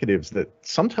executives that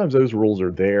sometimes those rules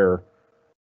are there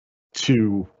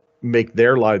to make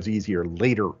their lives easier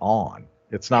later on.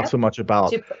 It's not so much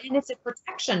about, and it's a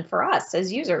protection for us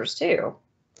as users too.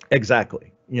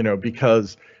 Exactly.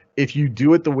 Because if you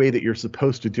do it the way that you're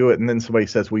supposed to do it, and then somebody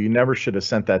says, well, you never should have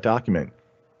sent that document.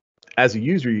 As a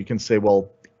user, you can say, well,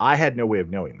 I had no way of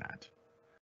knowing that.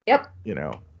 Yep.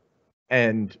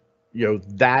 And,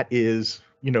 that is,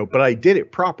 but I did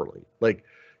it properly. Like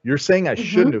you're saying I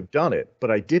shouldn't have done it, but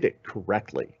I did it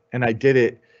correctly. And I did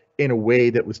it in a way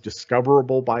that was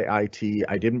discoverable by IT.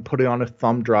 I didn't put it on a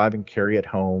thumb drive and carry it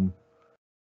home.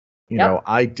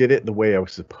 I did it the way I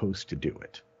was supposed to do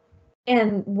it.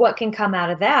 And what can come out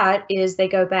of that is they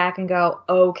go back and go,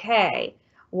 okay,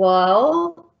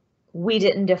 well, we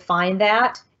didn't define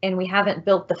that and we haven't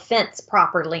built the fence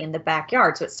properly in the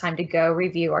backyard. So it's time to go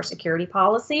review our security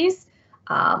policies,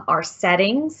 our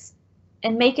settings,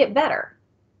 and make it better,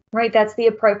 right? That's the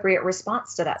appropriate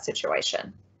response to that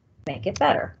situation. Make it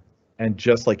better. And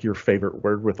just like your favorite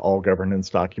word with all governance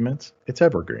documents, it's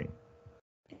evergreen.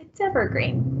 It's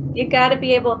evergreen. You got to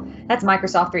be able, that's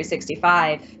Microsoft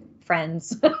 365,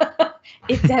 friends.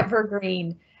 It's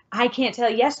evergreen. I can't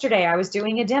tell. Yesterday I was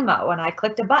doing a demo and I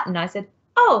clicked a button. I said,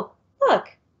 oh,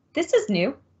 look, this is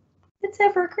new. It's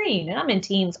evergreen. And I'm in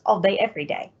Teams all day, every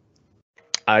day.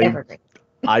 Evergreen.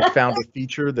 I found a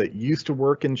feature that used to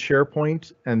work in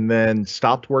SharePoint and then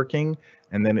stopped working.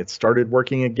 And then it started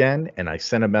working again. And I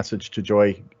sent a message to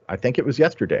Joy. I think it was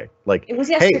yesterday. Like, it was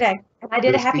yesterday. Hey, and I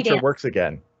did a happy dance. Works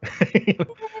again.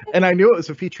 And I knew it was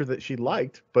a feature that she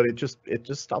liked, but it just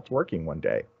stopped working one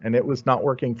day. And it was not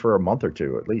working for a month or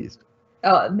two at least.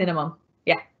 Oh, minimum.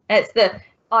 Yeah. It's the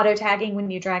auto tagging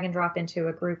when you drag and drop into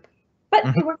a group. But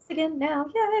it works again now.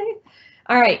 Yay.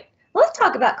 All right. Let's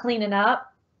talk about cleaning up.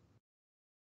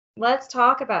 Let's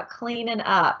talk about cleaning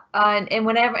up. And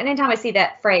anytime I see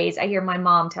that phrase, I hear my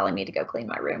mom telling me to go clean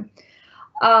my room.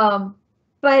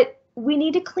 But we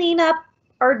need to clean up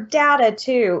our data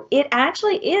too. It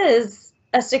actually is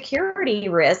a security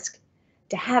risk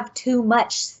to have too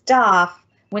much stuff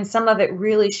when some of it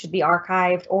really should be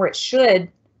archived, or it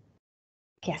should.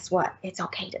 Guess what? It's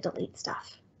okay to delete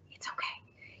stuff. It's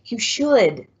okay. You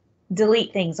should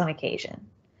delete things on occasion.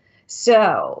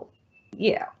 So,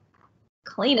 yeah.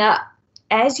 Clean up.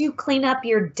 As you clean up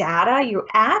your data,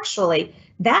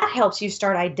 that helps you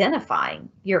start identifying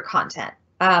your content.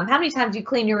 How many times you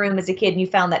clean your room as a kid and you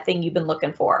found that thing you've been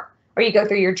looking for? Or you go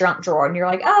through your junk drawer and you're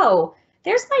like, oh,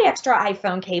 there's my extra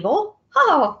iPhone cable.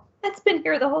 Oh, that's been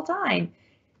here the whole time.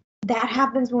 That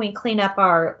happens when we clean up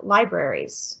our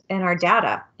libraries and our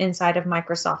data inside of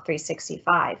Microsoft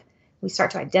 365. We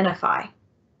start to identify.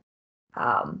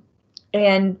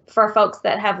 And for folks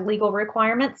that have legal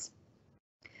requirements,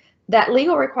 that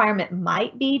legal requirement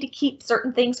might be to keep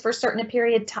certain things for a certain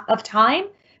period of time,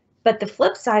 but the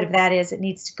flip side of that is it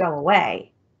needs to go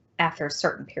away after a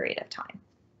certain period of time.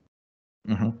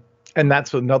 And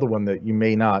that's another one that you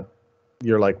may not,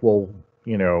 you're like, well,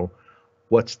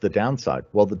 what's the downside?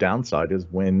 Well, the downside is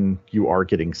when you are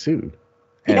getting sued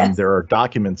and there are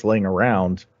documents laying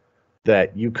around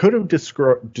that you could have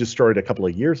destroyed a couple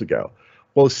of years ago.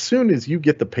 Well, as soon as you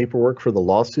get the paperwork for the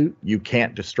lawsuit, you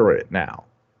can't destroy it now.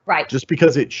 Right. Just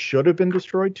because it should have been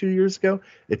destroyed 2 years ago,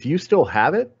 if you still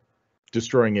have it,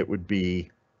 destroying it would be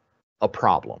a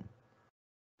problem.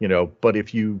 But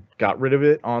if you got rid of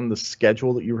it on the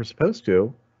schedule that you were supposed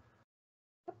to,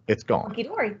 it's gone.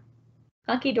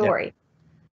 Hunky dory. Yeah.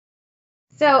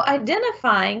 So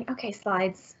identifying, okay,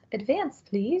 slides advance,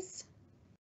 please.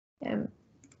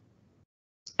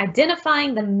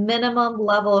 Identifying the minimum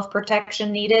level of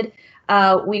protection needed.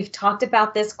 We've talked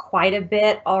about this quite a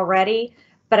bit already,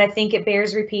 but I think it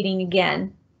bears repeating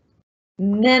again.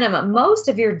 Minimum, most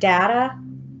of your data,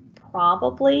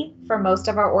 probably for most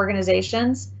of our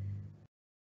organizations,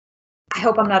 I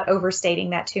hope I'm not overstating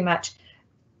that too much.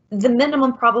 The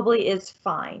minimum probably is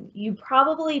fine. You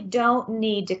probably don't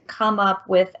need to come up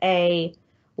with a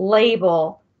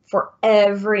label for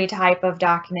every type of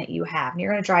document you have. And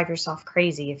you're going to drive yourself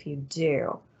crazy if you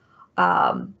do.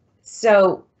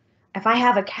 So if I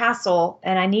have a castle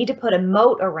and I need to put a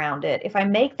moat around it, if I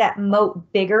make that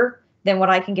moat bigger than what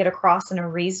I can get across in a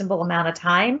reasonable amount of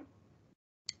time,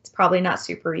 it's probably not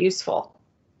super useful.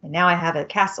 And now I have a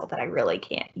castle that I really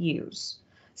can't use.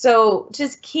 So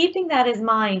just keeping that in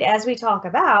mind as we talk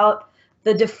about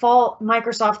the default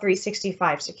Microsoft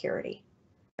 365 security,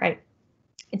 right?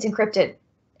 It's encrypted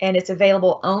and it's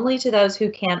available only to those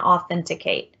who can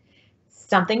authenticate.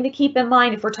 Something to keep in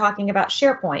mind if we're talking about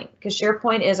SharePoint, because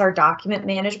SharePoint is our document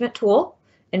management tool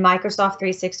in Microsoft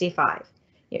 365.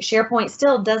 Yet SharePoint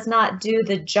still does not do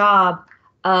the job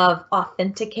of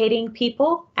authenticating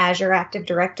people. Azure Active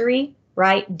Directory,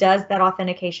 right, does that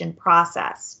authentication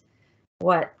process.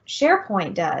 What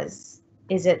SharePoint does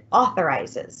is it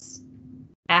authorizes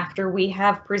after we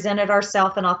have presented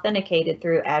ourselves and authenticated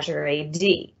through Azure AD.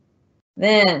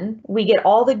 Then we get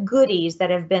all the goodies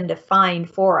that have been defined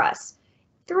for us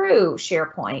through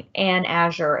SharePoint and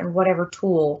Azure and whatever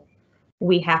tool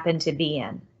we happen to be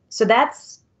in. So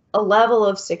that's a level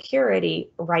of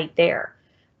security right there.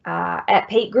 At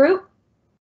Pate Group,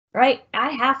 right,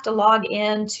 I have to log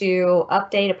in to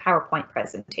update a PowerPoint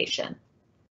presentation.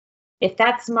 If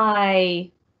that's my,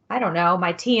 I don't know,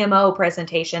 my TMO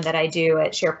presentation that I do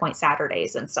at SharePoint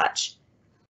Saturdays and such,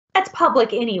 that's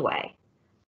public anyway.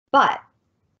 But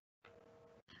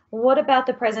what about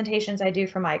the presentations I do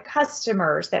for my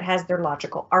customers that has their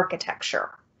logical architecture,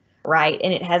 right?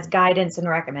 And it has guidance and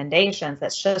recommendations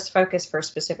that's just focused for a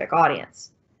specific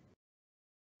audience.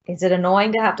 Is it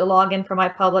annoying to have to log in for my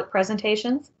public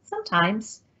presentations?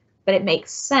 Sometimes, but it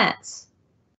makes sense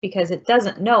because it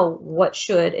doesn't know what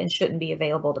should and shouldn't be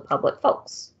available to public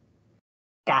folks.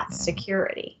 That's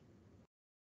security.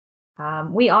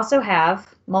 We also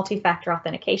have multi-factor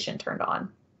authentication turned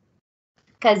on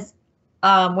because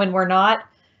when we're not,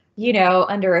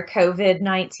 under a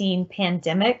COVID-19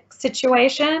 pandemic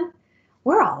situation,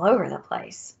 we're all over the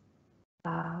place.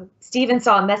 Steven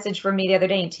saw a message from me the other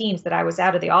day in Teams that I was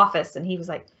out of the office, and he was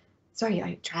like, so are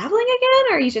you traveling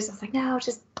again? Or are you just, I was like, no,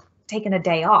 just taking a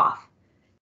day off.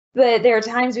 But there are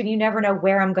times when you never know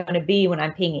where I'm going to be when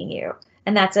I'm pinging you.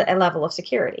 And that's a level of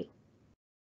security.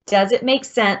 Does it make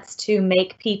sense to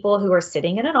make people who are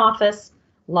sitting in an office,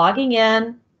 logging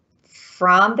in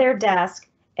from their desk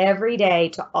every day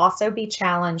to also be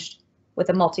challenged with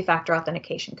a multi-factor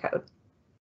authentication code?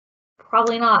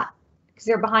 Probably not, because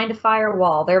they're behind a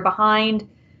firewall. They're behind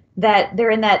that,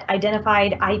 they're in that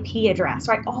identified IP address,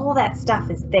 right? All that stuff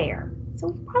is there. So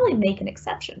we probably make an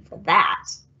exception for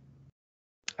that.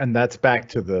 And that's back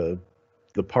to the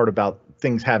part about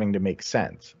things having to make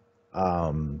sense.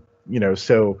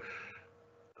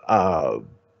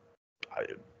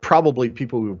 Probably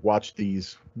people who've watched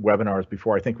these webinars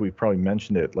before, I think we've probably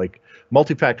mentioned it, like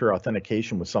multi-factor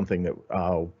authentication was something that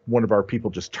one of our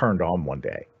people just turned on one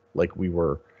day. Like we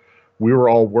were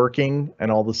all working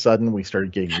and all of a sudden we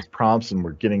started getting these prompts and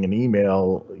we're getting an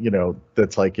email,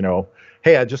 that's like,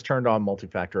 hey, I just turned on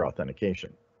multi-factor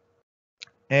authentication.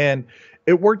 And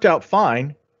it worked out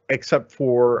fine, except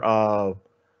for,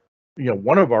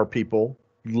 one of our people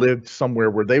lived somewhere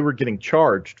where they were getting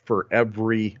charged for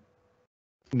every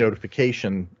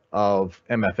notification of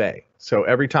MFA. So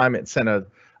every time it sent a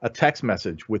text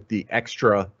message with the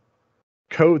extra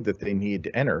code that they needed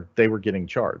to enter, they were getting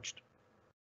charged.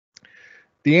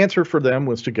 The answer for them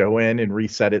was to go in and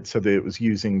reset it so that it was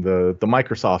using the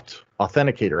Microsoft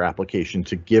Authenticator application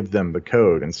to give them the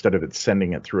code instead of it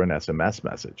sending it through an SMS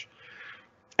message.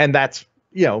 And that's,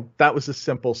 that was a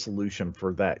simple solution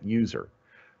for that user.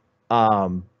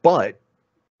 But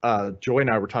Joy and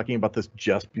I were talking about this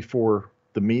just before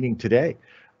the meeting today.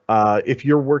 If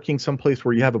you're working someplace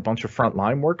where you have a bunch of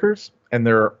frontline workers and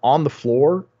they're on the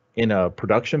floor in a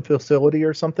production facility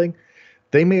or something,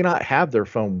 they may not have their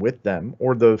phone with them,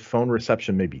 or the phone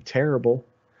reception may be terrible.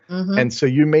 Mm-hmm. And so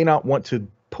you may not want to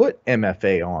put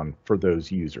MFA on for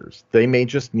those users. They may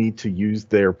just need to use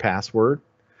their password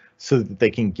so that they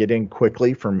can get in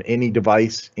quickly from any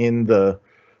device in the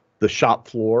shop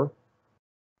floor.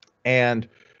 And,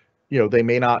 they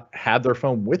may not have their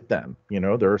phone with them.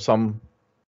 There are some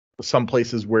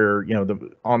places where,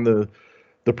 on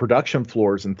the production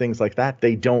floors and things like that,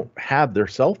 they don't have their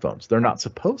cell phones. They're not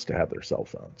supposed to have their cell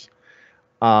phones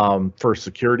for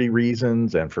security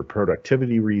reasons and for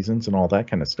productivity reasons and all that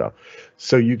kind of stuff.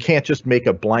 So you can't just make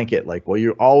a blanket like, well,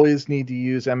 you always need to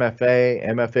use MFA.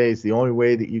 MFA is the only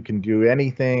way that you can do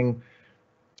anything.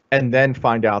 And then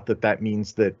find out that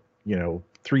means that,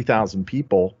 3,000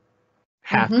 people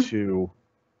have to,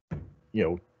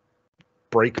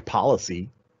 break policy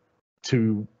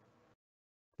to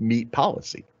meet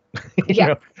policy.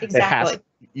 Yeah, exactly.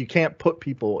 You can't put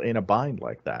people in a bind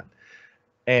like that.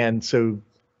 And so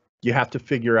you have to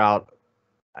figure out,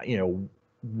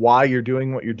 why you're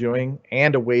doing what you're doing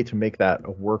and a way to make that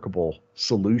a workable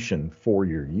solution for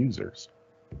your users.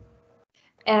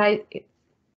 And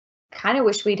kind of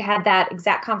wish we'd had that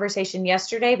exact conversation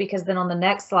yesterday, because then on the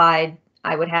next slide,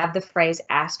 I would have the phrase,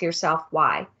 ask yourself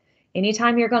why.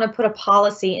 Anytime you're going to put a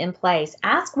policy in place,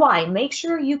 ask why. Make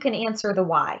sure you can answer the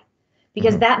why,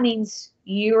 because that means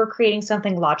you are creating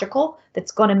something logical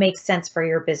that's going to make sense for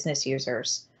your business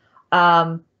users.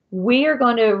 We are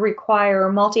going to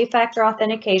require multi-factor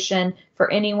authentication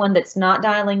for anyone that's not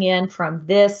dialing in from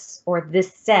this or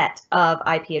this set of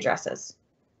IP addresses.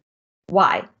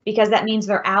 Why? Because that means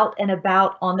they're out and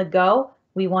about on the go.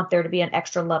 We want there to be an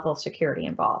extra level of security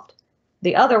involved.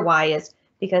 The other why is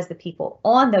because the people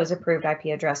on those approved IP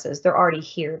addresses, they're already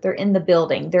here. They're in the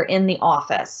building. They're in the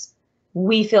office.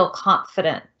 We feel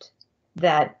confident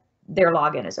that their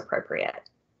login is appropriate.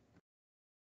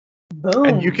 Boom.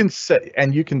 And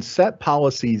you can set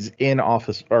policies in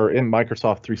Office or in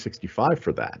Microsoft 365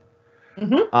 for that.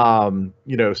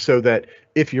 So that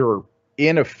if you're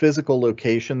in a physical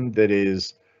location that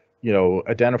is,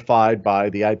 identified by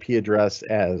the IP address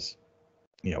as,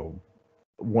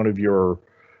 one of your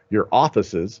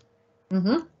offices,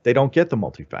 they don't get the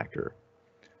multi-factor.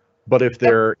 But if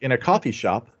they're in a coffee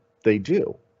shop, they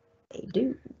do. They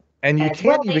do. And you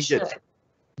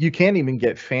can't even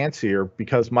get fancier,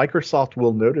 because Microsoft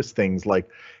will notice things like,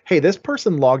 hey, this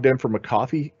person logged in from a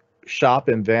coffee shop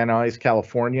in Van Nuys,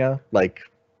 California, like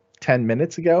 10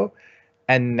 minutes ago,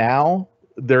 and now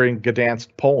they're in Gdansk,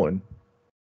 Poland,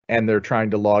 and they're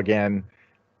trying to log in.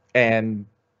 And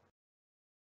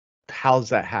how's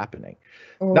that happening?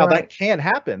 Right. Now, that can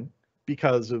happen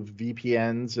because of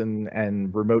VPNs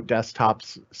and remote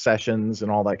desktops sessions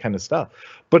and all that kind of stuff.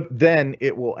 But then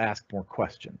it will ask more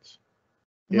questions.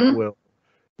 It will,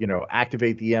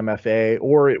 activate the MFA,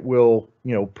 or it will,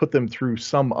 put them through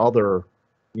some other,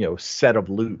 set of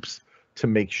loops to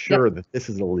make sure that this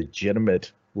is a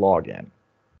legitimate login.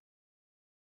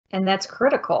 And that's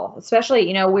critical,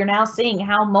 especially, we're now seeing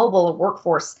how mobile a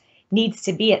workforce needs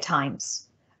to be at times.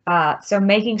 So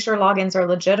making sure logins are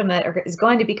legitimate is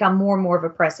going to become more and more of a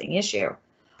pressing issue.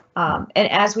 And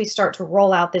as we start to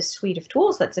roll out this suite of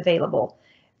tools that's available,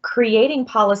 creating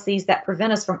policies that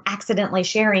prevent us from accidentally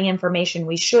sharing information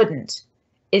we shouldn't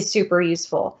is super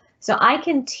useful. So I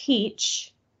can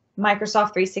teach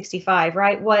Microsoft 365,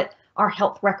 right, what our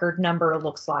health record number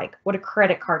looks like, what a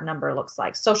credit card number looks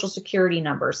like, social security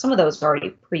numbers. Some of those are already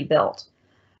pre-built.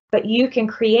 But you can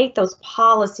create those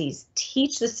policies,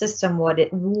 teach the system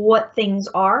what things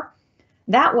are.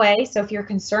 That way, so if you're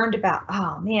concerned about,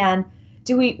 oh man,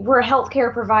 we're a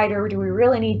healthcare provider, do we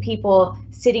really need people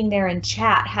sitting there in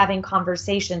chat having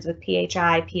conversations with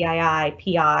PHI,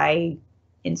 PII, PI,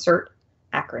 insert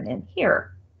acronym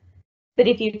here. But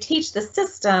if you teach the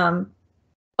system,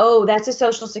 oh, that's a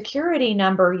social security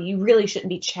number, you really shouldn't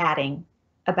be chatting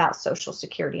about social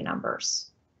security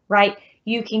numbers, right?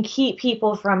 You can keep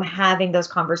people from having those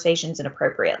conversations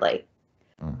inappropriately.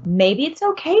 Maybe it's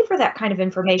okay for that kind of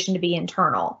information to be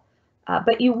internal.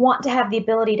 But you want to have the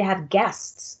ability to have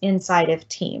guests inside of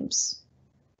teams,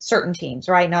 certain teams,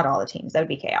 right? Not all the teams, that would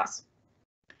be chaos.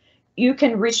 You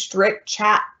can restrict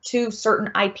chat to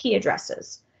certain IP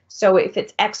addresses. So if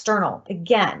it's external,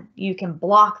 again, you can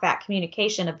block that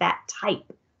communication of that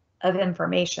type of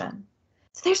information.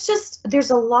 So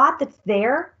there's a lot that's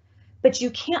there, but you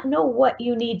can't know what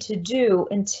you need to do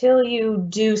until you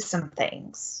do some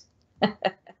things.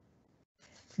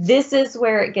 This is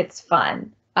where it gets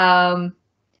fun. And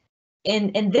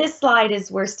this slide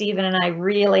is where Stephen and I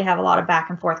really have a lot of back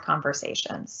and forth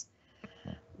conversations.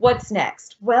 What's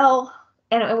next? Well,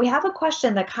 and we have a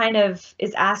question that kind of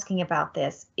is asking about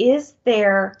this. Is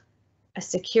there a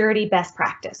security best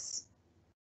practice?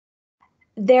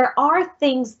 There are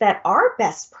things that are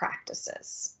best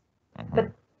practices,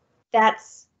 but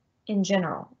that's in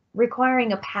general.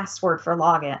 Requiring a password for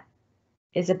login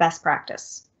is a best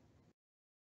practice.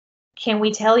 Can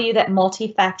we tell you that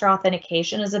multi-factor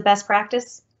authentication is a best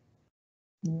practice?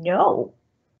 No,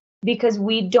 because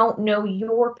we don't know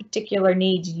your particular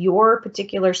needs, your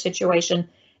particular situation,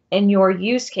 and your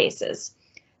use cases.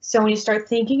 So when you start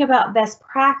thinking about best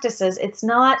practices, it's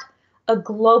not a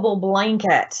global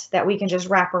blanket that we can just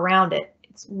wrap around it.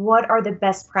 It's what are the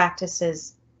best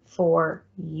practices for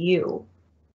you,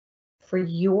 for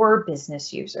your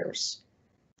business users,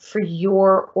 for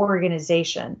your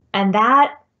organization. And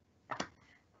that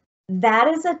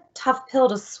is a tough pill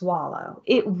to swallow.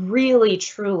 It really,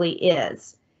 truly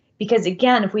is. Because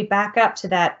again, if we back up to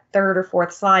that third or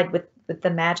fourth slide with the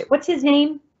Magic, what's his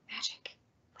name? Magic.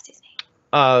 What's his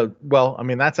name? Well, I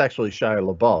mean, that's actually Shia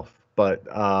LaBeouf, but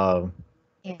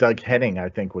Doug Henning, I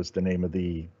think, was the name of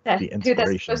the inspiration. Who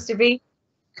that's supposed to be?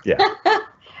 Yeah.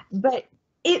 But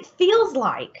it feels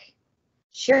like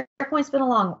SharePoint's been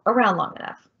around long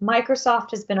enough.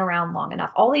 Microsoft has been around long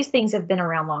enough. All these things have been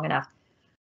around long enough.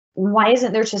 Why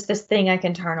isn't there just this thing I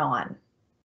can turn on?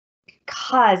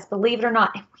 Because, believe it or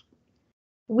not,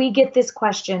 we get this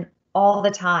question all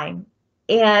the time.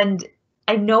 And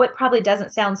I know it probably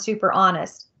doesn't sound super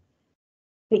honest,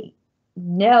 but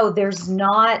no, there's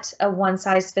not a one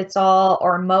size fits all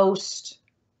or most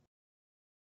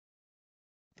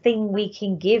thing we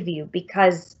can give you,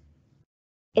 because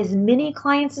as many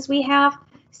clients as we have,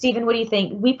 Stephen, what do you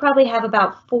think? We probably have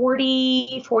about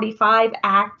 40, 45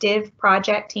 active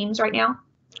project teams right now.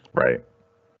 Right.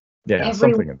 Yeah, Everyone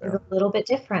something in is there. a little bit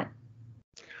different.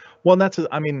 Well,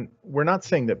 I mean, we're not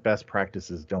saying that best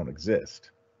practices don't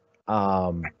exist.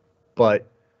 But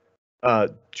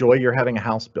Joy, you're having a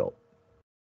house built.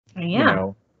 I am. You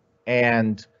know,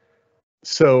 and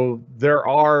so there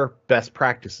are best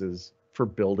practices for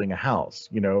building a house,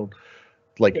 you know,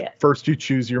 like first you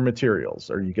choose your materials.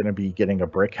 Are you going to be getting a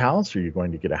brick house? Are you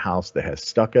going to get a house that has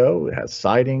stucco, it has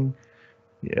siding?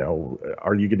 You know,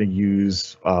 are you going to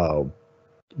use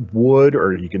wood, or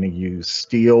are you going to use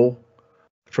steel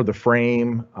for the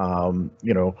frame?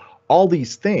 You know, all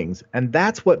these things. And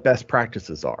that's what best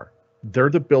practices are. They're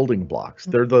the building blocks.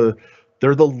 They're the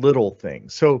little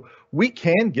things. So we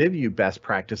can give you best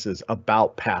practices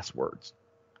about passwords.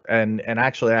 And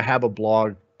actually I have a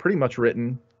blog pretty much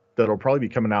written that'll probably be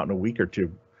coming out in a week or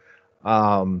two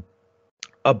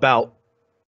about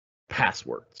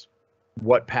passwords.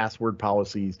 What password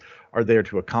policies are there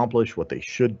to accomplish, what they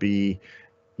should be,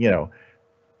 you know,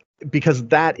 because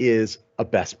that is a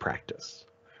best practice.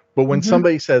 But when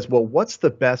somebody says, well, what's the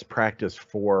best practice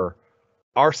for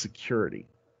our security?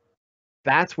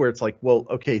 That's where it's like, well,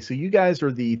 okay, so you guys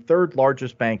are the third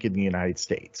largest bank in the United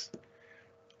States.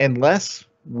 Unless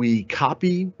we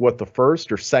copy what the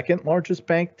first or second largest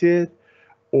bank did,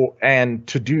 and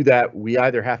to do that, we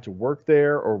either have to work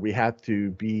there or we have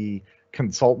to be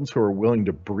consultants who are willing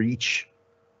to breach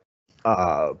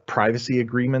privacy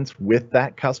agreements with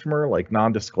that customer, like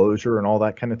non-disclosure and all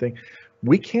that kind of thing.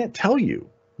 We can't tell you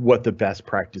what the best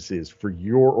practice is for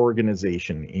your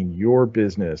organization in your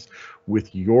business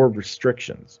with your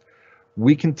restrictions.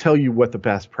 We can tell you what the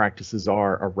best practices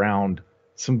are around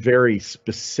some very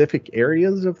specific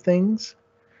areas of things,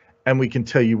 and we can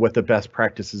tell you what the best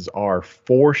practices are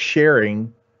for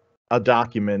sharing a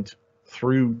document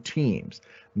through Teams.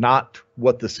 Not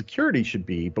what the security should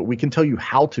be, but we can tell you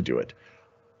how to do it.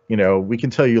 You know, we can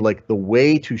tell you like the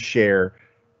way to share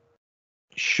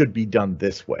should be done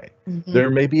this way.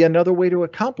 There may be another way to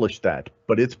accomplish that,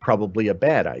 but it's probably a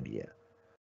bad idea.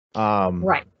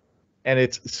 Right. And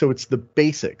it's the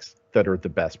basics that are the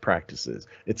best practices.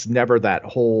 It's never that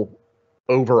whole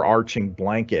overarching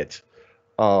blanket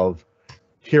of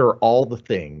here are all the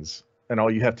things and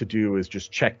all you have to do is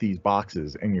just check these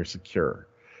boxes and you're secure.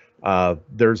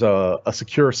 There's a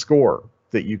secure score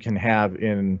that you can have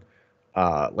in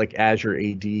like Azure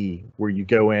AD, where you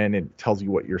go in and it tells you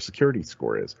what your security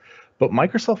score is. But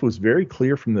Microsoft was very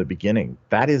clear from the beginning,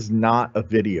 that is not a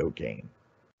video game.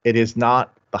 It is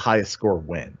not the highest score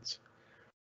wins.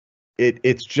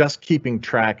 It's just keeping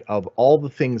track of all the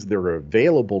things that are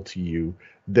available to you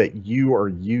that you are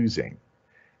using.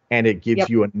 And it gives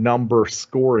you a number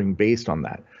scoring based on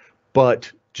that.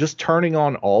 But just turning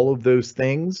on all of those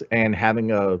things and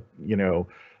having a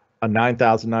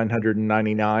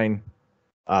 9,999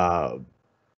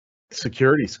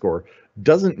 security score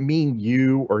doesn't mean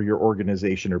you or your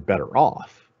organization are better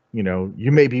off. You know,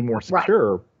 you may be more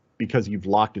secure because you've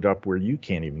locked it up where you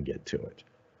can't even get to it.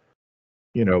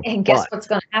 You know, and guess what's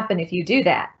going to happen if you do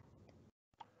that?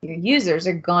 Your users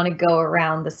are going to go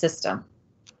around the system.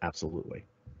 Absolutely.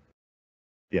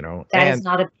 You know, that is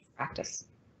not a best practice.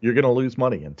 You're going to lose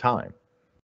money and time.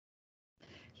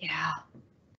 Yeah,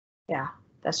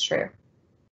 that's true.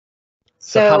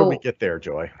 So how do we get there,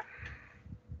 Joy?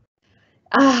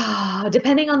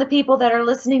 Depending on the people that are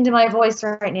listening to my voice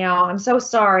right now, I'm so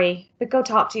sorry, but go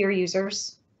talk to your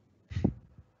users.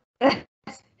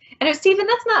 And Stephen,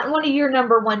 that's not one of your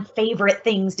number one favorite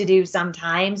things to do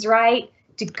sometimes, right?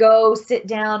 To go sit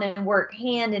down and work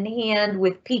hand in hand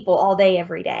with people all day,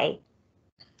 every day.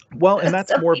 Well, and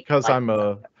that's more because I'm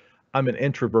an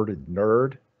introverted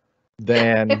nerd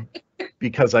than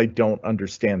because I don't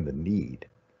understand the need.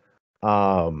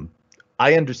 I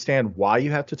understand why you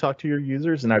have to talk to your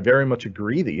users, and I very much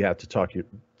agree that you have to talk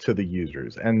to the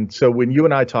users. And so when you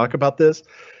and I talk about this,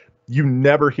 you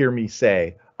never hear me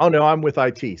say, oh no, I'm with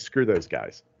IT, screw those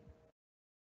guys.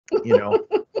 You know,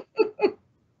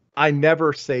 I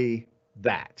never say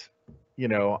that.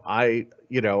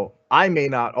 I may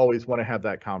not always want to have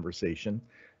that conversation,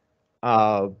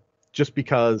 just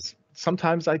because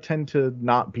sometimes I tend to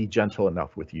not be gentle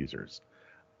enough with users.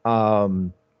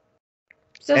 So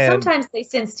sometimes they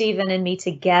send Stephen and me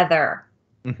together.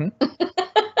 Mm-hmm.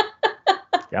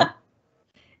 Yeah.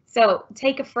 So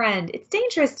take a friend. It's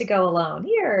dangerous to go alone.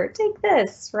 Here, take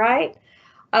this, right?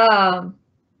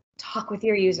 Talk with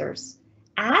your users.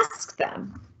 Ask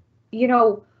them,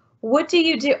 what do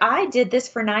you do? I did this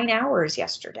for 9 hours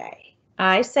yesterday.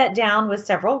 I sat down with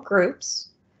several groups.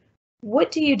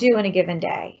 What do you do in a given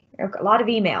day? A lot of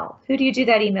email. Who do you do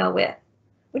that email with?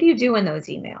 What do you do in those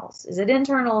emails? Is it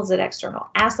internal? Is it external?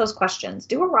 Ask those questions.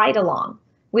 Do a ride along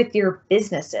with your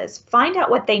businesses. Find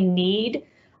out what they need.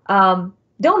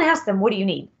 Don't ask them, what do you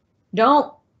need?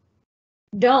 Don't.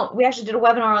 We actually did a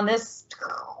webinar on this.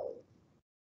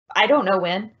 I don't know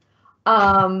when.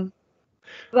 But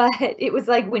it was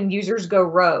like when users go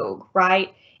rogue,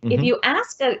 right? Mm-hmm. If you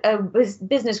ask a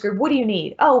business group, what do you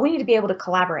need? Oh, we need to be able to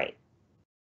collaborate.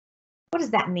 What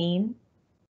does that mean?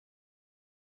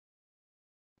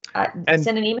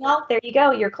 Send an email. There you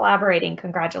go. You're collaborating.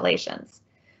 Congratulations.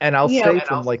 And I'll say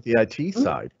from like the IT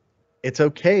side, it's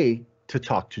okay to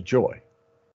talk to Joy.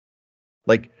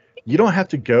 Like, you don't have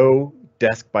to go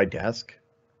desk by desk,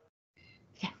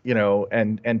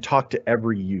 and talk to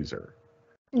every user.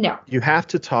 No. You have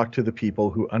to talk to the people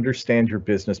who understand your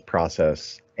business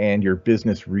process and your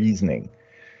business reasoning.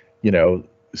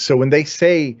 So when they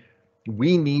say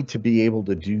we need to be able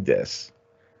to do this,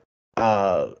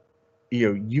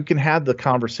 you can have the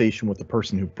conversation with the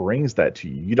person who brings that to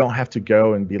you. You don't have to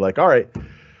go and be like, all right,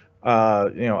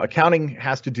 accounting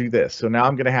has to do this. So now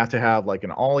I'm going to have like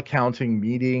an all accounting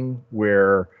meeting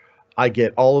where I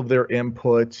get all of their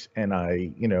inputs and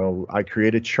I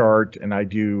create a chart and I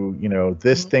do,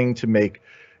 this thing to make,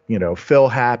 Phil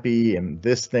happy and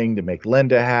this thing to make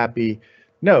Linda happy.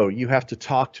 No, you have to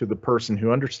talk to the person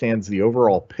who understands the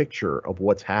overall picture of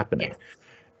what's happening. Yes.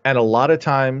 And a lot of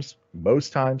times,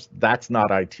 most times, that's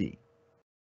not IT.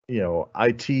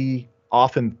 IT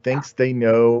often thinks they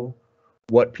know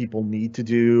what people need to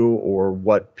do or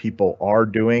what people are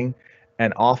doing,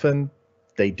 and often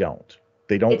they don't.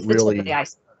 They don't it's the really. Tip of the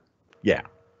iceberg. Yeah.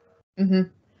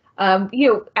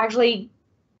 Mm-hmm. Actually,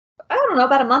 I don't know,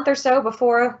 about a month or so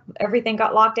before everything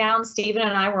got locked down, Stephen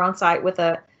and I were on site with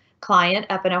a client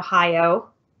up in Ohio.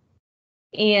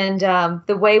 And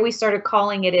the way we started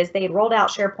calling it is they had rolled out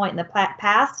SharePoint in the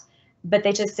past, but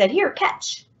they just said, here,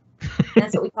 catch.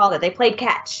 That's what we called it. They played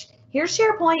catch. Here's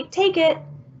SharePoint, take it.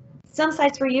 Some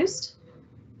sites were used.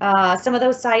 Some of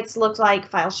those sites looked like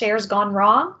file shares gone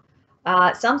wrong.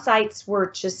 Some sites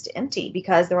were just empty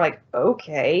because they're like,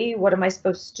 okay, what am I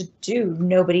supposed to do?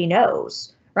 Nobody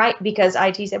knows, right? Because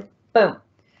IT said, boom.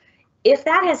 If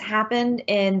that has happened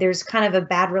and there's kind of a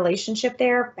bad relationship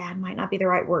there, bad might not be the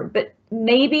right word, but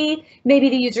maybe the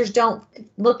users don't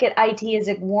look at IT as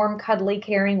a warm, cuddly,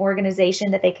 caring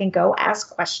organization that they can go ask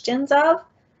questions of,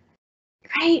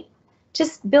 right?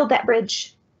 Just build that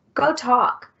bridge. Go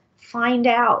talk, find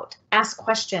out, ask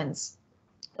questions.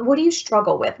 What do you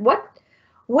struggle with? What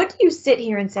do you sit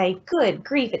here and say, good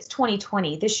grief, it's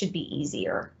 2020, this should be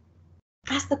easier?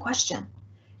 Ask the question.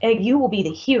 And you will be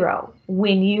the hero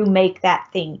when you make that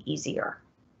thing easier,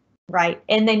 right?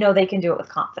 And they know they can do it with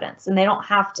confidence, and they don't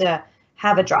have to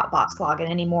have a Dropbox login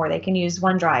anymore. They can use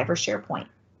OneDrive or SharePoint.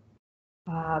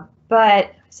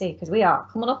 But see, because we are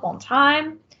coming up on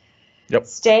time. Yep.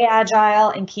 Stay agile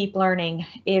and keep learning.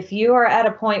 If you are at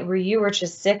a point where you are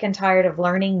just sick and tired of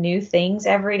learning new things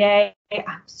every day,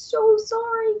 I'm so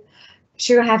sorry.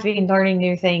 You're going to have to be learning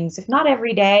new things, if not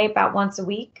every day, about once a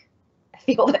week. I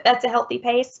feel that that's a healthy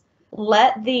pace.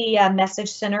 Let the message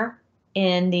center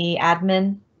in the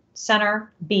admin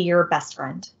center be your best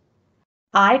friend.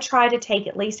 I try to take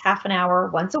at least half an hour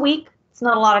once a week. It's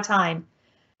not a lot of time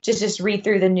to just read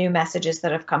through the new messages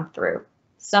that have come through.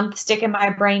 Some stick in my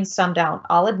brain, some don't.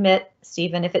 I'll admit,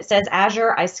 Stephen, if it says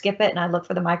Azure, I skip it and I look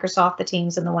for the Microsoft, the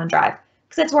Teams, and the OneDrive,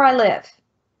 because that's where I live.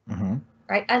 Mm-hmm.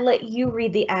 Right? I let you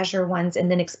read the Azure ones and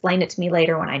then explain it to me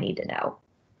later when I need to know.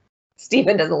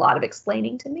 Stephen does a lot of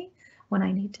explaining to me when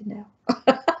I need to know.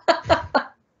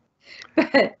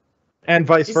 And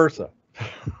vice versa.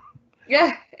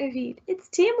 Yeah, I mean, it's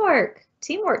teamwork.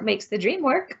 Teamwork makes the dream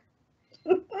work.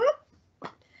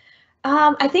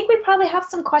 I think we probably have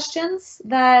some questions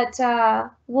that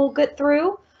we'll get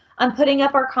through. I'm putting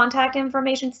up our contact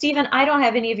information. Stephen, I don't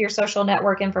have any of your social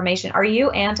network information. Are you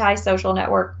anti-social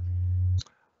network?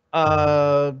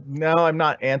 No, I'm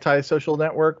not anti-social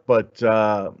network, but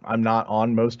I'm not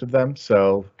on most of them,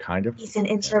 so kind of. He's an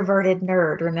introverted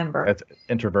nerd, remember. That's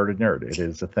introverted nerd. It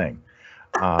is a thing.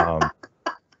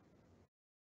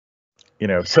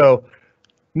 So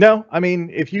no, I mean,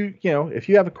 if you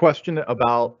have a question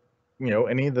about,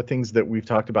 any of the things that we've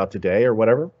talked about today or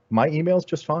whatever, my email is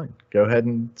just fine. Go ahead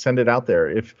and send it out there.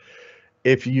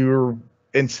 If you're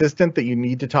insistent that you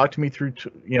need to talk to me through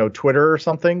Twitter or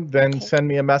something, then send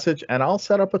me a message and I'll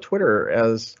set up a Twitter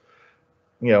as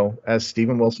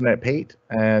Stephen Wilson at Pate,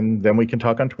 and then we can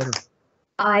talk on Twitter.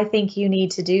 I think you need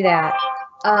to do that.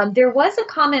 There was a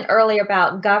comment earlier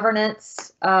about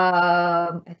governance,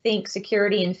 I think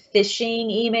security and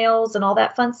phishing emails and all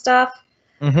that fun stuff.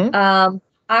 Mm-hmm.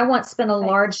 I once spent a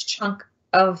large chunk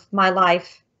of my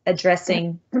life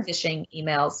addressing phishing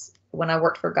emails when I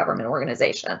worked for a government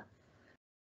organization.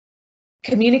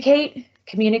 Communicate,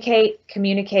 communicate,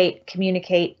 communicate,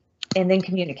 communicate, and then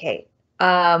communicate.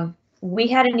 We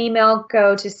had an email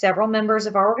go to several members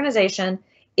of our organization.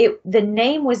 The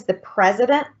name was the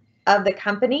president of the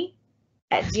company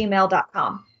at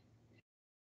gmail.com,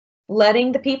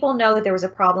 letting the people know that there was a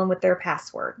problem with their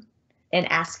password and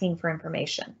asking for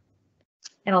information.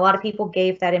 And a lot of people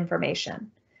gave that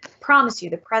information. Promise you,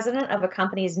 the president of a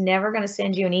company is never going to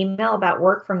send you an email about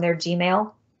work from their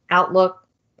Gmail, Outlook,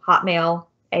 Hotmail,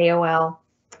 AOL.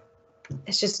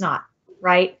 It's just not,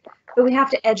 right? But we have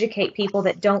to educate people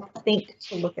that don't think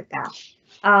to look at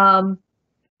that.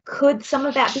 Could some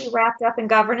of that be wrapped up in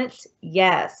governance?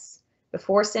 Yes.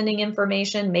 Before sending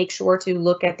information, make sure to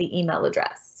look at the email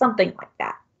address. Something like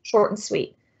that. Short and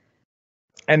sweet.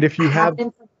 And if you have,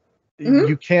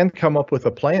 you can come up with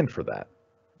a plan for that.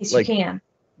 Yes, you can.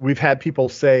 We've had people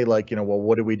say, well,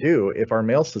 what do we do if our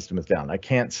mail system is down? I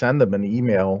can't send them an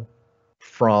email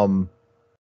from,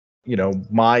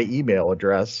 my email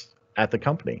address at the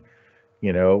company.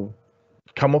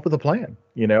 Come up with a plan.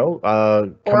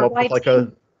 Come up with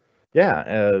a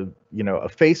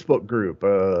Facebook group,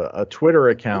 a Twitter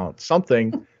account,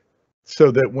 something,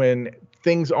 so that when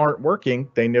things aren't working,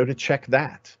 they know to check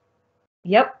that.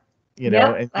 Yep. And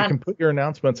you can put your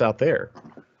announcements out there.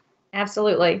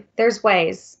 Absolutely. There's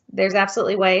ways. There's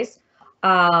absolutely ways.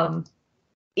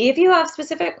 If you have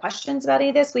specific questions about any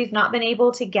of this we've not been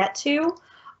able to get to,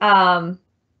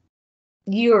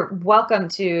 you're welcome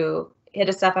to hit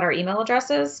us up at our email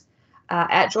addresses.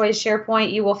 At Joy's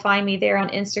SharePoint, you will find me there on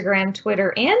Instagram,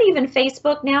 Twitter, and even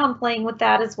Facebook. Now I'm playing with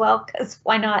that as well, because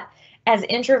why not? As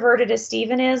introverted as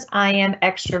Stephen is, I am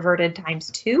extroverted times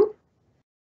 2.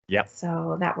 Yep.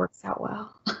 So that works out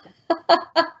well.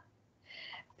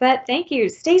 But thank you.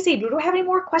 Stacy, do we have any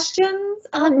more questions?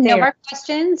 No more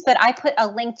questions, but I put a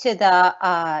link to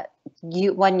the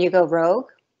When You Go Rogue,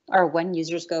 or When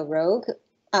Users Go Rogue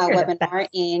webinar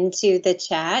into the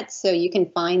chat. So you can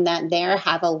find that there.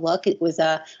 Have a look. It was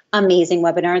an amazing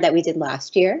webinar that we did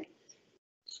last year.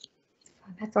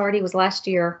 That already was last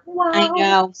year. Wow. I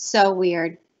know. So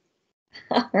weird.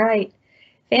 All right.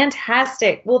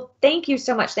 Fantastic. Well, thank you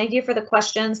so much. Thank you for the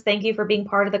questions. Thank you for being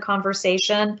part of the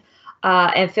conversation.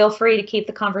 And feel free to keep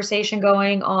the conversation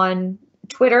going on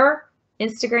Twitter,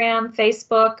 Instagram,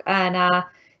 Facebook. And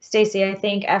Stacy, I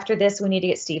think after this, we need to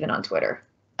get Stephen on Twitter.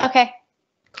 Okay.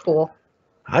 Cool.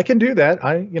 I can do that.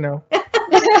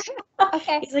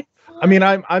 Okay. He's like, I mean,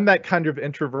 I'm that kind of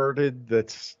introverted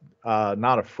that's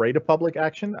not afraid of public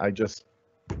action. I just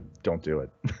don't do it.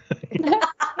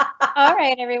 All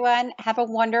right, everyone. Have a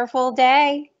wonderful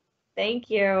day. thank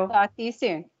you. Talk to you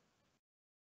soon.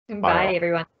 Bye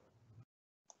everyone.